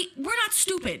 But we're not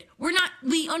stupid.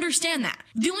 We understand that.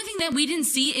 The only thing that we didn't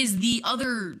see is the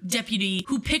other deputy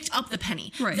who picked up the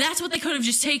penny. Right. That's what they could have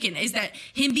just taken, is that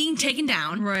him being taken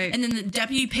down. Right. And then the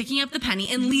deputy picking up the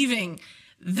penny and leaving.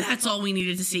 That's all we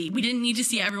needed to see. We didn't need to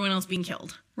see everyone else being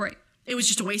killed. Right. It was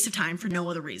just a waste of time for no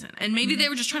other reason. And maybe they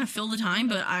were just trying to fill the time,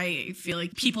 but I feel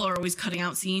like people are always cutting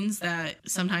out scenes that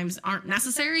sometimes aren't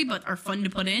necessary, but are fun to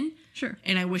put in. Sure.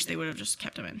 And I wish they would have just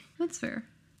kept them in. That's fair.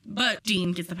 But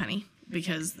Dean gets the penny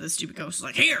because the stupid ghost is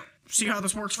like, here, see how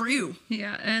this works for you.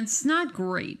 Yeah, and it's not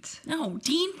great. No,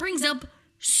 Dean brings up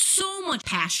so much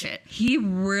past shit. He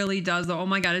really does, though. Oh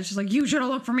my God, it's just like, you should have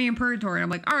looked for me in purgatory. And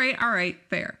I'm like, all right,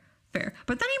 fair.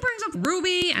 But then he brings up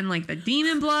Ruby and like the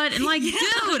demon blood and like, dude,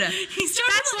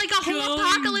 that's like a whole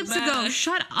apocalypse ago.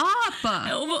 Shut up.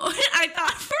 I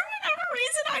thought, for whatever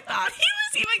reason, he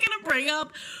was even going to bring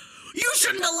up, you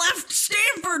shouldn't have left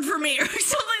Stanford for me or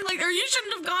something like, or you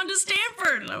shouldn't have gone to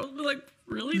Stanford. And I was like,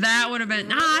 really? That would have been,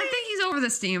 really? I think he's over the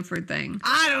Stanford thing.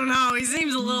 I don't know. He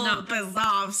seems a little pissed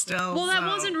off still. Well, that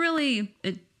wasn't really,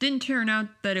 it didn't turn out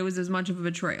that it was as much of a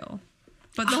betrayal.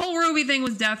 But the whole Ruby thing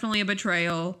was definitely a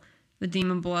betrayal. The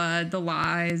demon blood, the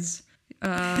lies. What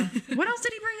else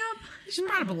did he bring up? He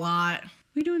brought up a lot. What are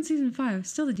we doing in season 5?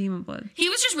 Still the demon blood. He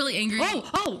was just really angry.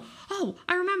 Oh,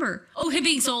 I remember. Oh, him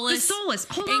being soulless. The soulless.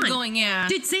 Hold and on. Going, yeah.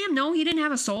 Did Sam know he didn't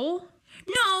have a soul?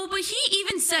 No, but he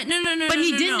even said no. But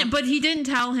he didn't. No. But he didn't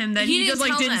tell him that he just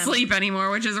like didn't them. sleep anymore,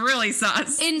 which is really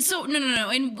sus. And so no.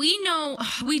 And we know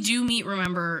we do meet.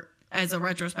 Remember, as a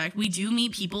retrospect, we do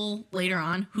meet people later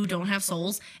on who don't have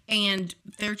souls, and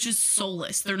they're just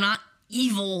soulless. They're not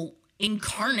evil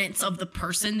incarnates of the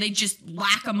person. They just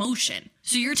lack emotion.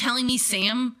 So you're telling me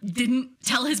Sam didn't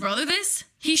tell his brother this?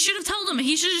 He should have told him.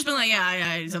 He should have just been like,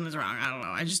 yeah, something's wrong. I don't know.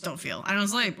 I just don't feel. I don't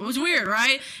sleep. It was weird,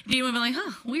 right? He would have been like,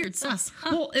 huh, weird, sus. Huh.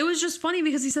 Well, it was just funny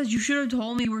because he says, you should have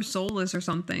told me you were soulless or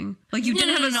something. Like, you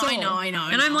didn't have a soul. I know.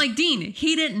 And I'm like, Dean,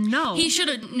 he didn't know. He should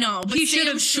have, but he should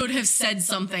have said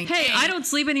something. Hey, I don't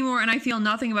sleep anymore and I feel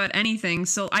nothing about anything.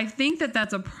 So I think that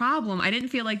that's a problem. I didn't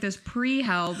feel like this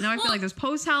pre-hell. Now I feel like this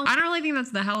post-hell. I don't really think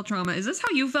that's the hell trauma. Is this how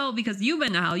you felt? Because you've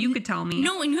been to hell. You could tell me.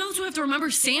 No, and you also have to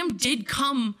remember, Sam did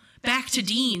come back to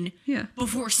Dean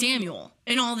before Samuel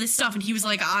and all this stuff, and he was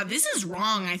like, this is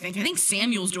wrong. I think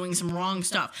Samuel's doing some wrong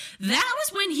stuff. That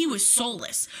was when he was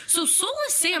soulless. So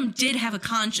soulless Sam did have a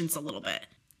conscience a little bit.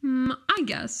 I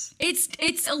guess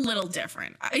it's a little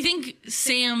different. I think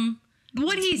Sam,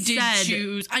 what he did said,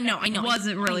 choose. I know,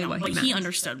 wasn't really what he meant. But he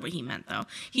understood what he meant, though.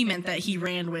 He meant that he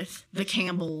ran with the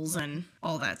Campbells and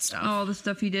all that stuff. All the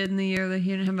stuff he did in the year that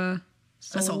he didn't have a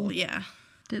soul. Yeah.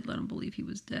 Did let him believe he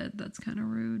was dead. That's kind of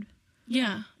rude.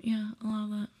 Yeah, a lot of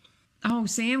that. Oh,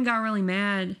 Sam got really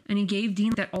mad and he gave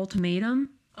Dean that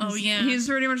ultimatum. Oh, yeah. He was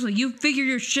pretty much like, you figure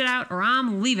your shit out or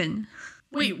I'm leaving.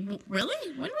 Wait,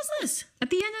 really? When was this? At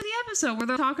the end of the episode where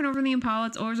they're talking over the Impala.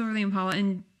 It's always over the Impala.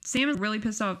 And Sam is really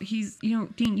pissed off. He's, Dean,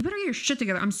 you better get your shit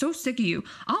together. I'm so sick of you.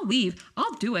 I'll leave.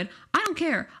 I'll do it. I don't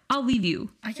care. I'll leave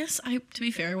you. I guess to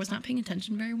be fair, I was not paying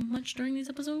attention very much during these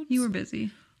episodes. You were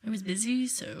busy. I was busy,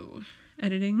 so...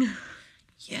 Editing.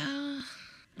 Yeah.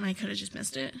 And I could have just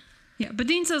missed it. Yeah, but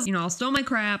Dean says, I'll stow my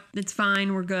crap. It's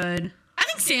fine. We're good. I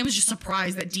think Sam is just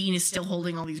surprised that Dean is still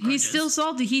holding all these grudges. He's still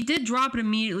salty. He did drop it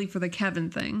immediately for the Kevin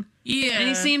thing. Yeah. And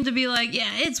he seemed to be like, yeah,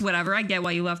 it's whatever. I get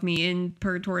why you left me in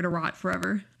purgatory to rot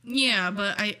forever. Yeah,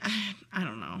 but I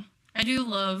don't know. I do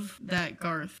love that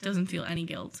Garth doesn't feel any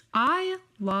guilt.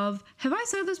 Have I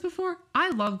said this before?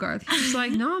 I love Garth. He's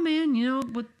like, no, man,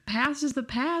 what past is the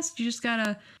past. You just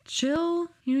gotta chill.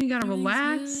 You gotta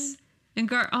relax. And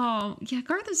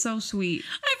Garth is so sweet.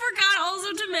 I forgot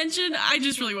also to mention, I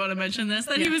just really want to mention this,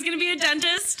 that he was going to be a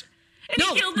dentist. And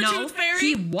he killed the tooth fairy.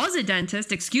 He was a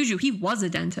dentist. Excuse you. He was a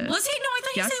dentist. Was he? No, I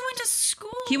thought you said he went to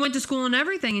school. He went to school and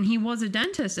everything, and he was a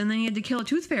dentist, and then he had to kill a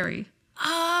tooth fairy.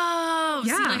 Oh,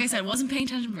 yeah. See, like I said, wasn't paying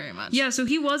attention very much. Yeah, so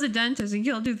he was a dentist and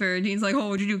killed a tooth fairy. Dean's like, oh,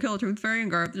 what'd you do, kill a tooth fairy? And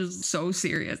Garth is so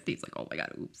serious. Dean's like, oh my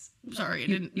god, oops. Sorry, I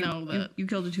didn't know that. You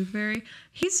killed a tooth fairy?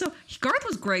 Garth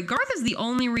was great. Garth is the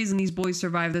only reason these boys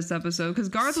survived this episode, because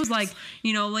Garth was like,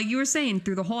 like you were saying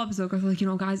through the whole episode, Garth was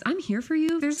like, guys, I'm here for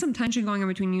you. There's some tension going on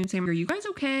between you and Sam. Are you guys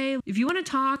okay? If you want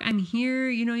to talk, I'm here.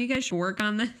 You guys should work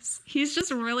on this. He's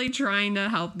just really trying to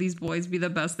help these boys be the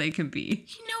best they can be.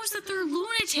 He knows that they're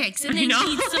lunatics and they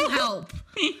need some help.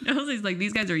 He knows. He's like,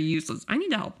 these guys are useless. I need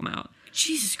to help them out.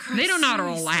 Jesus Christ. They don't know how to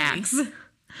relax.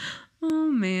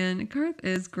 Oh, man. Garth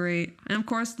is great. And, of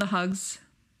course, the hugs.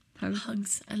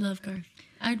 Hugs. I love Garth.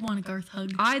 I'd want a Garth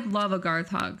hug. I'd love a Garth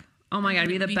hug. Oh, my God. It'd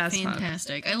be the best hug.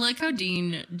 Fantastic. I like how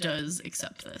Dean does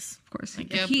accept this. Of course.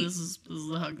 Like, yep, this is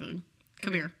the hug thing.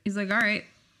 Come here. He's like, all right,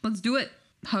 let's do it.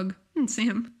 Hug. And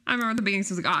Sam, I remember at the beginning,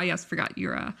 he was like, yes, forgot.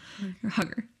 You're a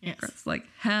hugger. Yes. Garth's like,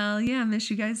 hell yeah, I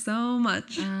miss you guys so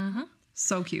much. Uh-huh.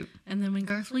 So cute. And then when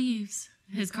Garth leaves,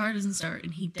 his car doesn't start,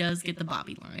 and he does get the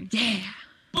Bobby line. Yeah.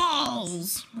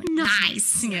 Balls! Like,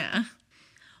 nice! Yeah.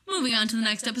 Moving on to the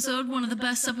next episode, one of the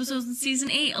best episodes in season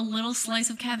 8, A Little Slice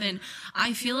of Kevin.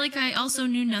 I feel like I also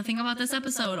knew nothing about this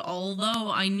episode,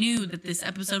 although I knew that this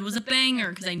episode was a banger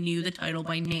because I knew the title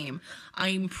by name.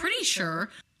 I'm pretty sure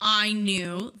I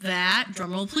knew that,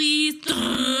 drumroll please,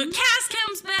 Cass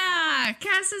comes back!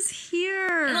 Cass is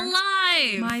here! And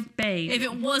alive! My babe. If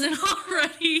it wasn't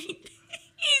already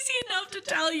easy enough to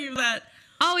tell you that.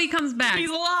 Oh, he comes back. He's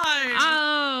alive.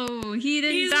 Oh, he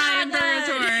didn't die in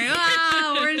purgatory.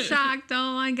 Oh, we're shocked.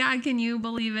 Oh my God, can you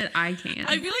believe it? I can't.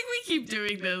 I feel like we keep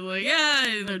doing this. Like,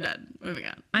 yeah, they're dead. Moving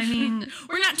on. I mean,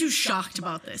 we're not too shocked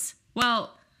about this.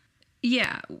 Well,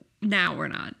 yeah. Now we're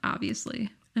not, obviously.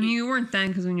 I mean, we weren't then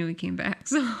because we knew he came back.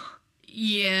 So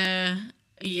yeah.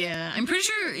 I'm pretty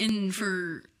sure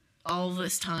for all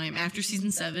this time after season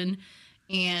 7.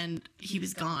 And he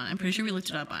was gone. I'm pretty sure we looked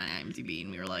it up on IMDb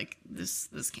and we were like, this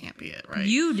can't be it, right?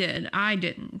 You did. I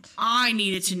didn't. I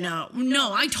needed to know.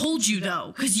 No, I told you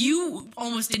though, because you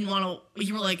almost didn't want to.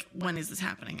 You were like, when is this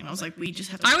happening? And I was like, we just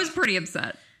have to. I was pretty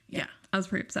upset. Yeah. I was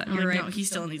pretty upset. You're You're like, right. No, he's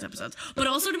still in these episodes. But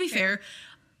also, to be fair,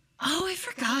 I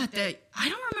forgot that I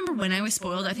don't remember remember when I was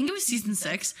spoiled. I think it was season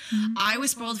 6. I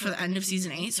was spoiled for the end of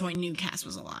season 8, so I knew Cass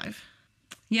was alive.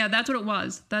 Yeah, that's what it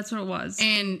was.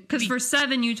 And because for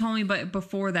 7 you told me, but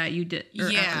before that you did. Or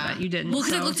after that you didn't. Well,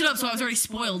 because I looked it up, so I was already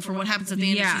spoiled for what happens at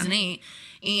the end of season 8.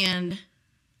 And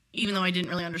even though I didn't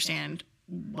really understand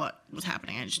what was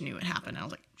happening, I just knew it happened. I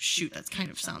was like, shoot, that kind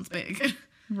of sounds big.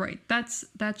 Right. That's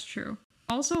true.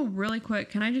 Also, really quick,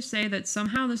 can I just say that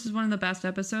somehow this is one of the best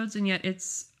episodes, and yet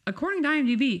it's, according to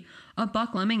IMDb, a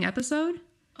Buck Lemming episode?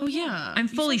 Oh, yeah. I'm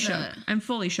fully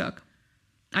shook.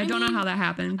 I don't know how that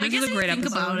happened. This is a great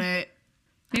episode. About it.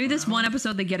 Maybe this one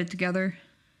episode they get it together.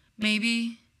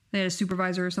 Maybe. They had a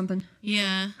supervisor or something.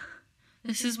 Yeah.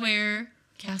 This is where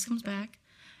Cass comes back.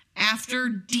 After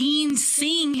Dean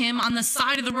seeing him on the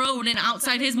side of the road and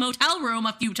outside his motel room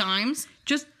a few times.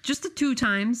 Just the 2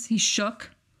 times. He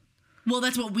shook. Well,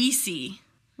 that's what we see.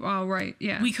 Oh, right.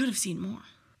 Yeah. We could have seen more.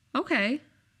 Okay.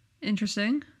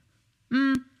 Interesting.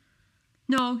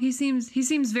 No, he seems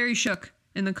very shook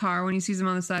in the car when he sees him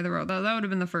on the side of the road. That would have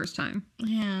been the first time.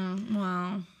 Yeah,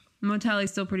 wow. Motel,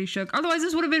 he's still pretty shook. Otherwise,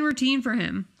 this would have been routine for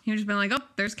him. He would have just been like, oh,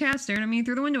 there's Cass staring at me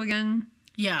through the window again.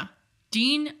 Yeah.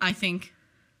 Dean, I think,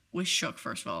 was shook,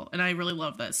 first of all. And I really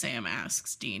love that Sam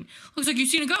asks Dean, looks like you've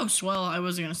seen a ghost. Well, I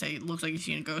wasn't going to say, looks like you've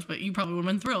seen a ghost, but you probably would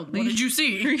have been thrilled. What did you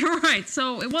see? You're right.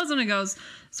 So it wasn't a ghost.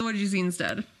 So what did you see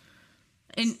instead?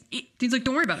 And Dean's like,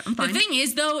 don't worry about it. I'm fine. The thing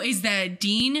is, though, is that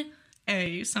Dean,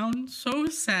 sounds so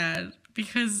sad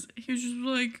because he was just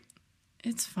like,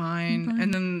 it's fine.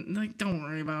 And then, like, don't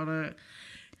worry about it.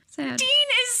 Sad. Dean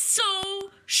is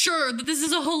so sure that this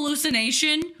is a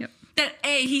hallucination. Yep. That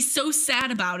he's so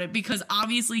sad about it because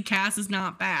obviously Cass is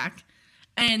not back,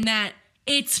 and that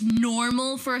it's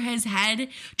normal for his head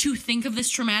to think of this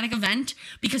traumatic event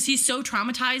because he's so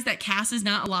traumatized that Cass is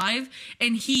not alive,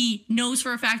 and he knows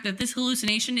for a fact that this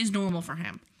hallucination is normal for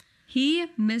him. He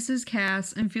misses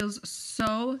Cass and feels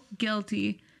so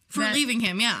guilty for leaving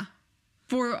him,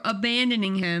 for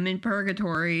abandoning him in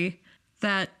purgatory,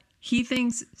 that he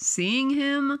thinks seeing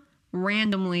him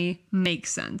randomly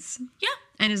makes sense. Yeah.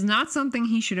 And is not something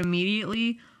he should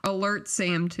immediately alert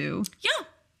Sam to. Yeah.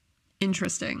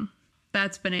 Interesting.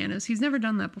 That's bananas. He's never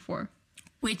done that before.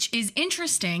 Which is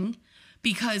interesting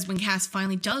because when Cass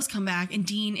finally does come back and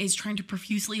Dean is trying to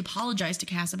profusely apologize to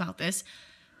Cass about this,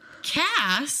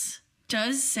 Cass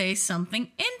does say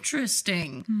something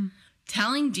interesting.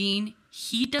 Telling Dean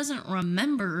he doesn't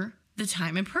remember the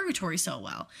time in purgatory so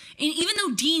well. And even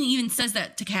though Dean even says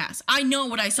that to Cass, I know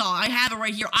what I saw. I have it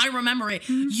right here. I remember it.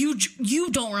 You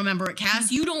don't remember it,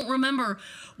 Cass. You don't remember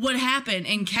what happened.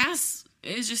 And Cass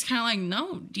is just kind of like,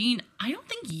 no, Dean, I don't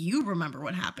think you remember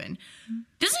what happened.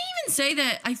 Doesn't he even say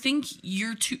that I think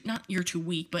you're too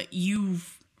weak, but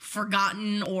you've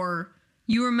forgotten or...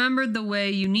 You remembered the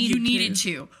way you needed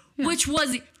to. Yeah. Which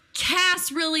was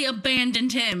Cass really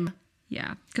abandoned him.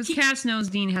 Yeah, because Cass knows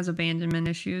Dean has abandonment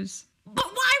issues. But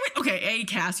why would... Okay,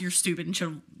 Cass, you're stupid and should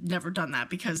have never done that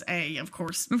because, of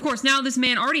course... Of course, now this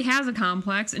man already has a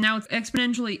complex, and now it's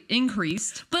exponentially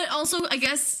increased. But also, I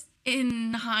guess,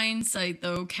 in hindsight,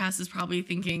 though, Cass is probably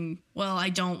thinking, well, I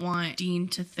don't want Dean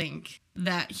to think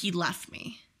that he left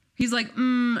me. He's like,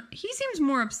 he seems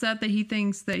more upset that he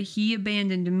thinks that he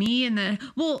abandoned me and that...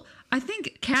 Well, I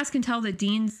think Cass can tell that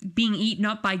Dean's being eaten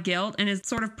up by guilt and is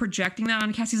sort of projecting that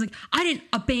on Cass. He's like, I didn't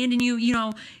abandon you,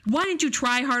 why didn't you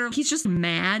try harder? He's just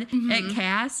mad at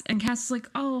Cass, and Cass is like,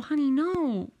 oh, honey,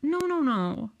 no.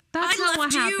 That's not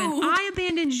what happened. I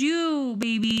abandoned you,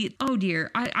 baby. Oh,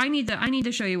 dear. I need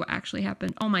to show you what actually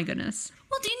happened. Oh, my goodness.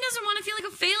 Well, Dean doesn't want to feel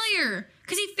like a failure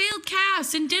because he failed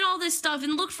Cass and did all this stuff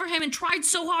and looked for him and tried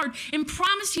so hard and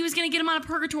promised he was going to get him out of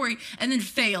purgatory and then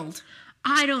failed.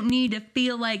 I don't need to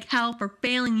feel like hell for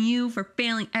failing you, for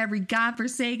failing every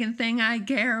godforsaken thing I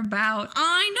care about.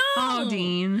 I know. Oh,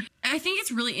 Dean. I think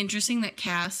it's really interesting that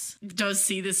Cass does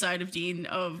see this side of Dean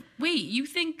of, wait, you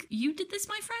think you did this,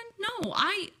 my friend? No,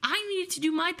 I needed to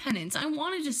do my penance. I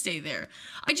wanted to stay there.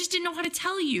 I just didn't know how to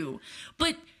tell you.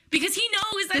 But because he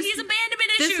knows that he has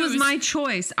abandonment issues. This was my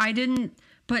choice. I didn't,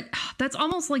 but that's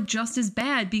almost like just as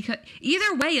bad because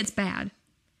either way, it's bad.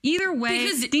 Either way,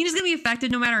 because Dean is going to be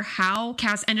affected no matter how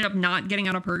Cass ended up not getting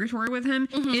out of purgatory with him.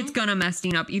 It's going to mess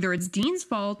Dean up. Either it's Dean's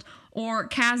fault or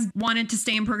Cass wanted to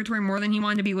stay in purgatory more than he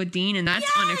wanted to be with Dean, and that's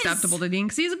unacceptable to Dean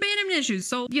because he has abandonment issues.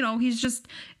 So, he's just...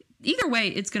 Either way,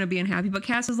 it's going to be unhappy. But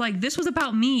Cass is like, this was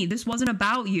about me. This wasn't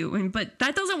about you. But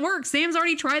that doesn't work. Sam's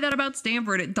already tried that about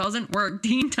Stanford. It doesn't work.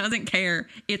 Dean doesn't care.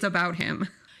 It's about him.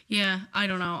 Yeah, I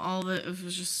don't know. It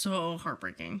was just so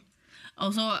heartbreaking.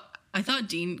 Also, I thought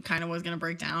Dean kind of was going to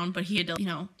break down, but he had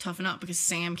to, toughen up because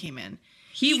Sam came in.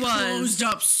 He closed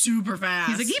up super fast.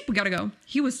 He's like, yep, we gotta go.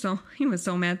 He was so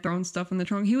mad throwing stuff in the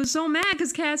trunk. He was so mad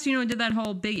because Cass, did that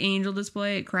whole big angel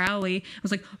display at Crowley. I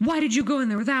was like, why did you go in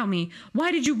there without me?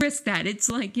 Why did you risk that? It's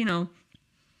like,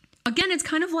 again, it's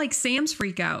kind of like Sam's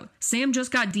freak out. Sam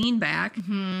just got Dean back.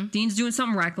 Mm-hmm. Dean's doing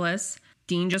something reckless.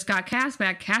 Dean just got Cass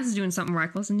back. Cass is doing something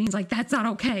reckless. And Dean's like, that's not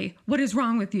okay. What is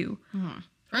wrong with you? Mm-hmm.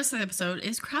 The rest of the episode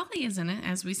is Crowley is in it,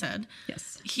 as we said.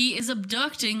 Yes. He is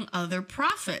abducting other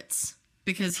prophets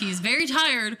because he's very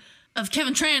tired of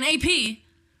Kevin Tran, AP,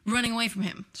 running away from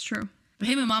him. It's true. But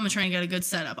him and Mama Tran got a good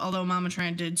setup, although Mama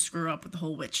Tran did screw up with the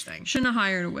whole witch thing. Shouldn't have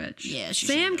hired a witch. Yeah,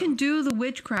 Sam can do the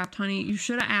witchcraft, honey. You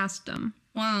should have asked him.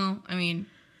 Well, I mean,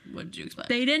 what did you expect?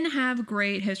 They didn't have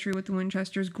great history with the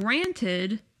Winchesters,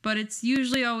 granted, but it's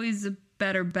usually always a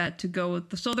better bet to go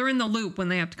with so they're in the loop when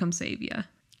they have to come save you.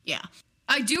 Yeah.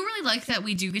 I do really like that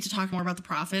we do get to talk more about the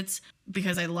prophets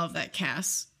because I love that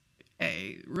Cass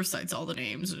recites all the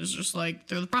names. It's just like,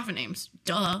 they're the prophet names.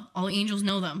 Duh. All the angels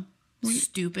know them.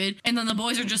 Stupid. And then the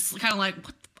boys are just kind of like,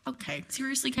 what the, okay,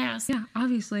 seriously, Cass? Yeah,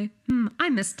 obviously. I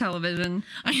miss television.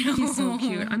 I know. He's so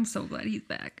cute. I'm so glad he's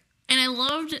back. And I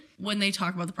loved when they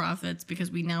talk about the prophets because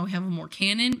we now have a more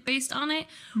canon based on it,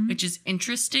 which is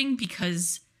interesting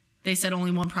because they said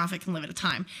only one prophet can live at a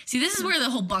time. See, this is where the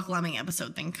whole Buck Lemming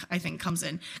episode thing, I think, comes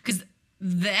in. Because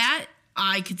that,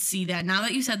 I could see that. Now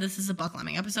that you said this is a Buck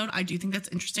Lemming episode, I do think that's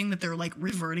interesting that they're, like,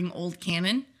 reverting old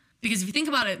canon. Because if you think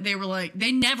about it,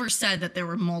 they never said that there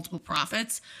were multiple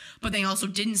prophets, but they also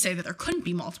didn't say that there couldn't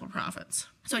be multiple prophets.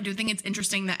 So I do think it's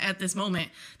interesting that at this moment,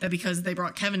 that because they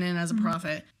brought Kevin in as a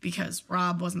prophet, because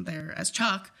Rob wasn't there as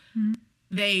Chuck,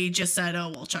 they just said,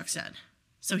 oh, well, Chuck's dead.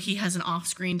 So he has an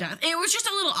off-screen death. It was just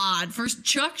a little odd for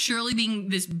Chuck Shirley being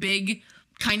this big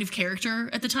kind of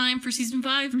character at the time for season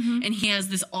 5, and he has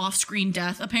this off-screen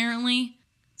death, apparently.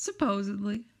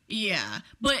 Supposedly. Yeah,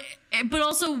 but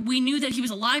also we knew that he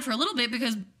was alive for a little bit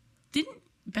because didn't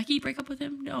Becky break up with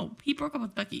him? No, he broke up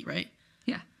with Becky, right?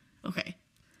 Yeah. Okay.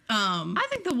 I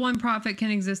think the one prophet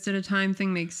can exist at a time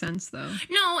thing makes sense, though.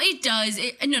 No, it does.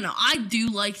 No, I do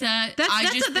like that.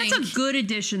 That's a good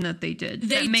addition that they did.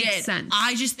 That makes sense.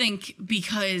 I just think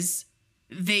because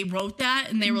they wrote that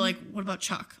and they were like, what about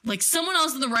Chuck? Like, someone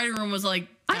else in the writing room was like,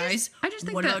 guys, I just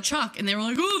think what about Chuck? And they were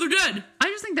like, oh, they're dead. I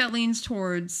just think that leans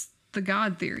towards the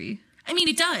God theory. I mean,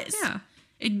 it does. Yeah.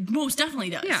 It most definitely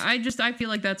does. Yeah, I feel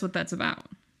like that's what that's about.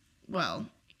 Well,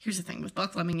 here's the thing with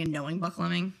Buck Lemming and knowing Buck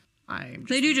Lemming.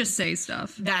 They do just say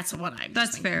stuff. That's what I'm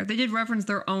That's fair. They did reference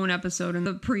their own episode in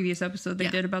the previous episode they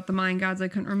did about the Mayan gods I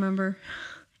couldn't remember.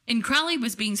 And Crowley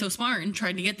was being so smart and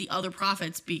trying to get the other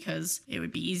prophets because it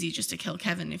would be easy just to kill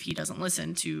Kevin if he doesn't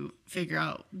listen to figure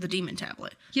out the demon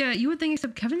tablet. Yeah, you would think,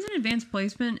 except Kevin's an advanced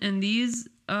placement, and these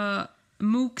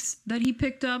mooks that he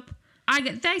picked up,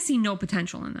 I see no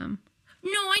potential in them. No,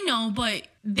 I know, but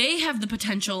they have the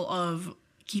potential of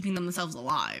keeping themselves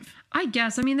alive. I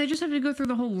guess. I mean, they just have to go through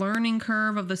the whole learning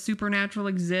curve of the supernatural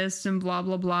exists and blah,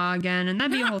 blah, blah again. And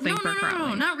that'd be a whole thing for Crowley.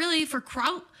 No, not really for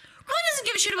Crowley. Crowley doesn't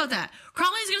give a shit about that.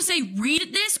 Crowley's going to say,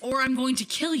 read this or I'm going to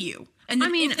kill you. And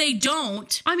then if they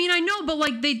don't... I mean, I know, but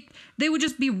like they would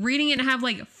just be reading it and have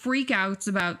like freakouts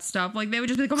about stuff. Like they would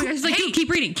just be like, oh my gosh, he's like, dude, keep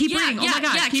reading. Oh my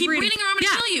god, keep reading or I'm going to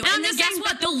kill you. And then guess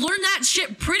what? They'll learn that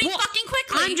shit pretty fucking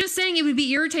quickly. I'm just saying it would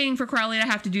be irritating for Crowley to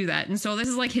have to do that. And so this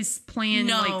is like his plan.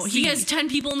 No, he has 10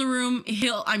 people in the room.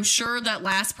 I'm sure that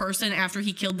last person, after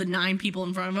he killed the 9 people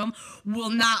in front of him,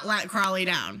 will not let Crowley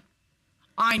down.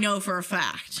 I know for a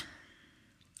fact.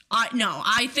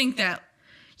 I think that...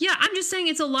 Yeah, I'm just saying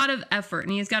it's a lot of effort,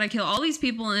 and he's got to kill all these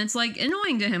people, and it's, like,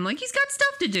 annoying to him. Like, he's got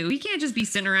stuff to do. He can't just be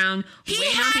sitting around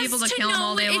waiting on people to kill him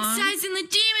all day long. It says in the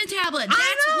demon tablet.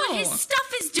 That's what his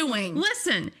stuff is doing.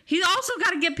 Listen, he's also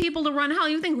got to get people to run hell.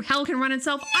 You think hell can run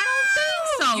itself? I don't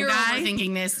think so, You're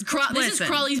overthinking this. This is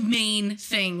Crowley's main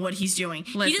thing, what he's doing.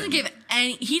 Listen.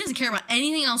 He doesn't care about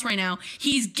anything else right now.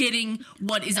 He's getting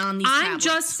what is on these tablets. I'm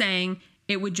just saying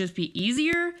it would just be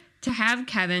easier to have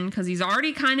Kevin, because he's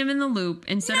already kind of in the loop,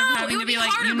 instead of having to be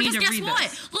like, you need to read this.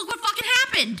 Guess what? Look what fucking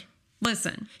happened.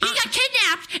 Listen. He got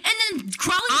kidnapped, and then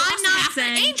Crowley lost half the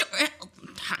angel.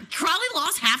 Crowley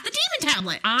lost half the demon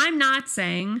tablet. I'm not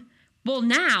saying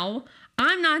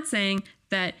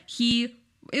that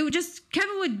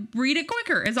Kevin would read it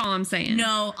quicker, is all I'm saying.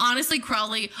 No, honestly,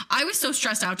 Crowley, I was so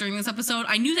stressed out during this episode.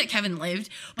 I knew that Kevin lived,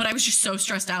 but I was just so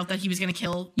stressed out that he was going to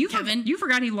kill Kevin. You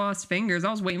forgot he lost fingers.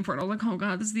 I was waiting for it. I was like, oh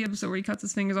God, this is the episode where he cuts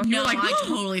his fingers off. No, I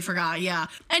totally forgot, yeah.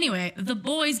 Anyway, the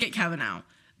boys get Kevin out.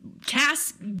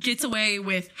 Cass gets away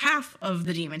with half of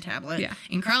the demon tablet,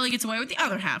 and Crowley gets away with the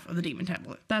other half of the demon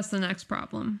tablet. That's the next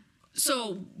problem.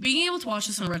 So, being able to watch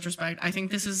this in retrospect, I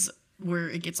think this is where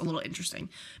it gets a little interesting,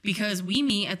 because we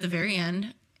meet at the very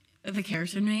end the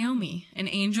character Naomi, an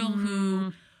angel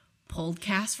who pulled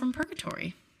Cass from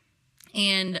purgatory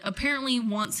and apparently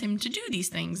wants him to do these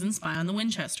things and spy on the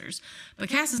Winchesters. But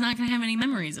Cass is not going to have any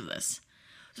memories of this.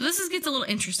 So gets a little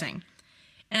interesting.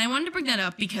 And I wanted to bring that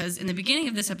up because in the beginning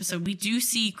of this episode, we do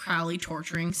see Crowley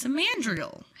torturing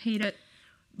Samandriel. Hate it.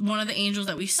 One of the angels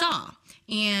that we saw.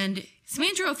 And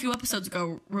Samandriel, a few episodes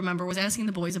ago, remember, was asking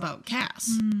the boys about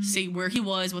Cass. See where he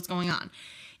was, what's going on.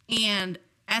 And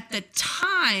at the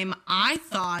time, I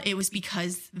thought it was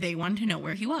because they wanted to know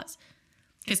where he was.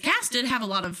 Because Cass did have a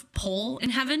lot of pull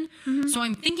in heaven. So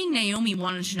I'm thinking Naomi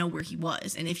wanted to know where he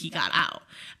was and if he got out.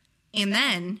 And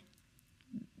then,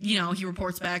 he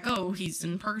reports back, oh, he's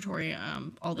in purgatory,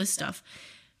 all this stuff.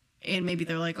 And maybe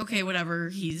they're like, okay, whatever,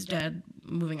 he's dead,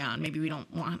 moving on. Maybe we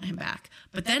don't want him back.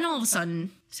 But then all of a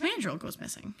sudden, Samandriel goes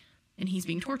missing. And he's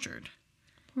being tortured.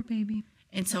 Poor baby.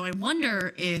 And so I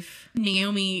wonder if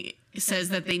Naomi says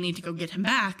that they need to go get him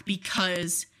back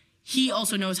because he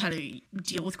also knows how to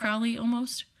deal with Crowley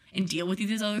almost and deal with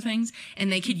these other things.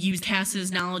 And they could use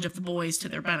Cass's knowledge of the boys to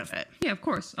their benefit. Yeah, of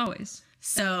course. Always.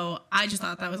 So I just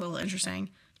thought that was a little interesting.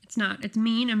 It's not. It's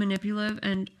mean and manipulative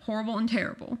and horrible and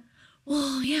terrible.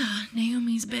 Well, yeah,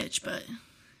 Naomi's a bitch, but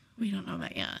we don't know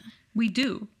that yet. We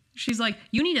do. She's like,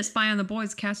 you need to spy on the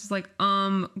boys. Cass is like,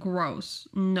 gross.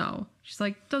 No. She's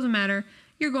like, doesn't matter.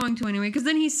 You're going to anyway. Because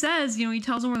then he says, he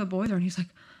tells him where the boys are. And he's like,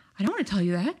 I don't want to tell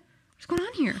you that. What's going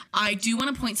on here? I do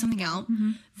want to point something out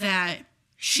that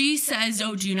she says,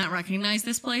 oh, do you not recognize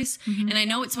this place? And I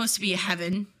know it's supposed to be a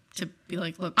heaven to be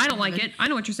like, look. I don't like it. I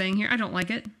know what you're saying here. I don't like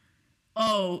it.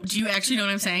 Oh, do you actually know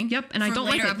what I'm saying? Yep, and I don't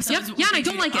like it. Episodes, yep. Yeah, and I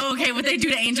don't like it. Oh, okay, what they do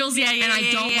to angels? Yeah, and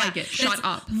I don't like it. Shut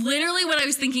up. Literally what I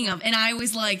was thinking of. And I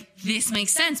was like, this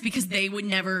makes sense because they would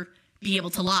never be able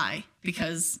to lie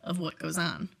because of what goes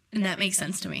on. And that makes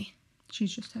sense to me.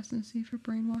 She's just testing to see if her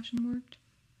brainwashing worked.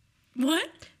 What?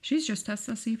 She's just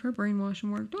testing to see if her brainwashing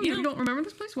worked. Oh, you don't remember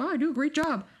this place? Wow, I do a great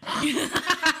job.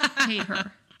 Hate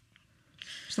her.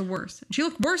 She's the worst. She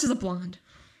looked worse as a blonde.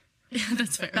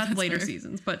 That's fair. That's later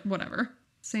seasons, but whatever.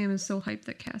 Sam is so hyped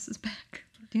that Cass is back.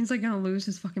 Dean's like gonna lose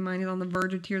his fucking mind. He's on the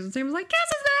verge of tears, and Sam's like, Cass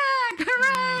is back!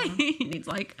 Hooray! And he's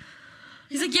like,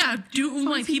 yeah,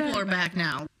 my people are back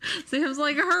now. Sam's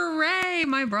like, hooray!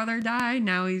 My brother died,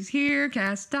 now he's here.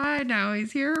 Cass died, now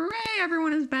he's here. Hooray!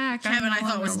 Everyone is back. Kevin, I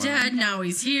thought was dead, now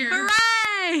he's here.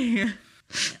 Hooray! Yeah.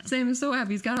 Sam is so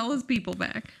happy. He's got all his people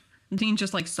back. And Dean's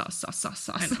just like, sus.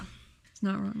 I know. It's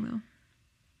not wrong, though.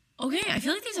 Okay, I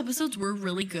feel like these episodes were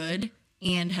really good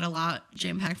and had a lot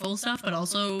jam-packed full of stuff, but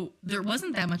also there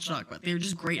wasn't that much to talk about. They were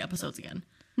just great episodes again.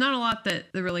 Not a lot that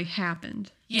really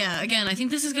happened. Yeah, again, I think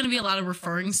this is going to be a lot of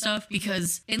referring stuff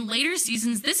because in later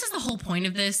seasons, this is the whole point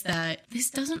of this, that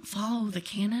this doesn't follow the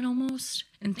canon almost.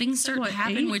 And things start to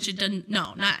happen, 8? which it doesn't.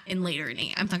 No, not in later in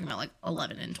 8. I'm talking about like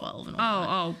 11 and 12 and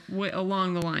all that.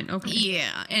 Along the line. Okay.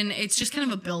 Yeah, and it's just kind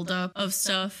of a buildup of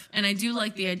stuff. And I do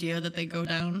like the idea that they go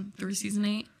down through season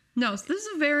 8. No, so this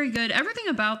is very good. Everything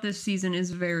about this season is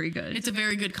very good. It's a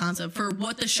very good concept for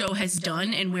what the show has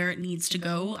done and where it needs to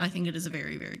go. I think it is a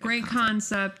very, very good great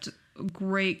concept.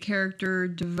 Great character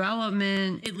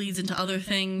development. It leads into other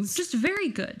things. Just very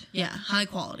good. Yeah, high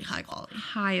quality.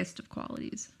 Highest of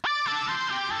qualities.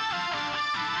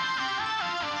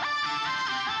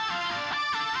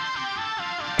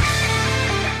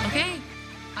 Okay,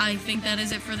 I think that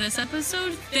is it for this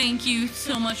episode. Thank you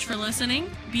so much for listening.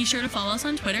 Be sure to follow us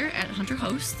on Twitter at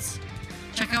HunterHosts.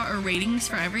 Check out our ratings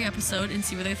for every episode and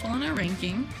see where they fall in our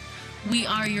ranking. We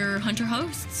are your Hunter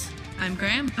hosts. I'm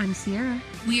Graham. I'm Sierra.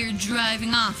 We are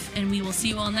driving off, and we will see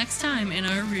you all next time in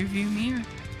our rearview mirror.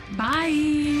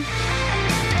 Bye.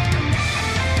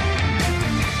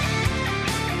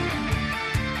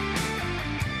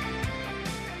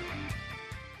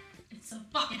 It's so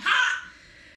fucking hot!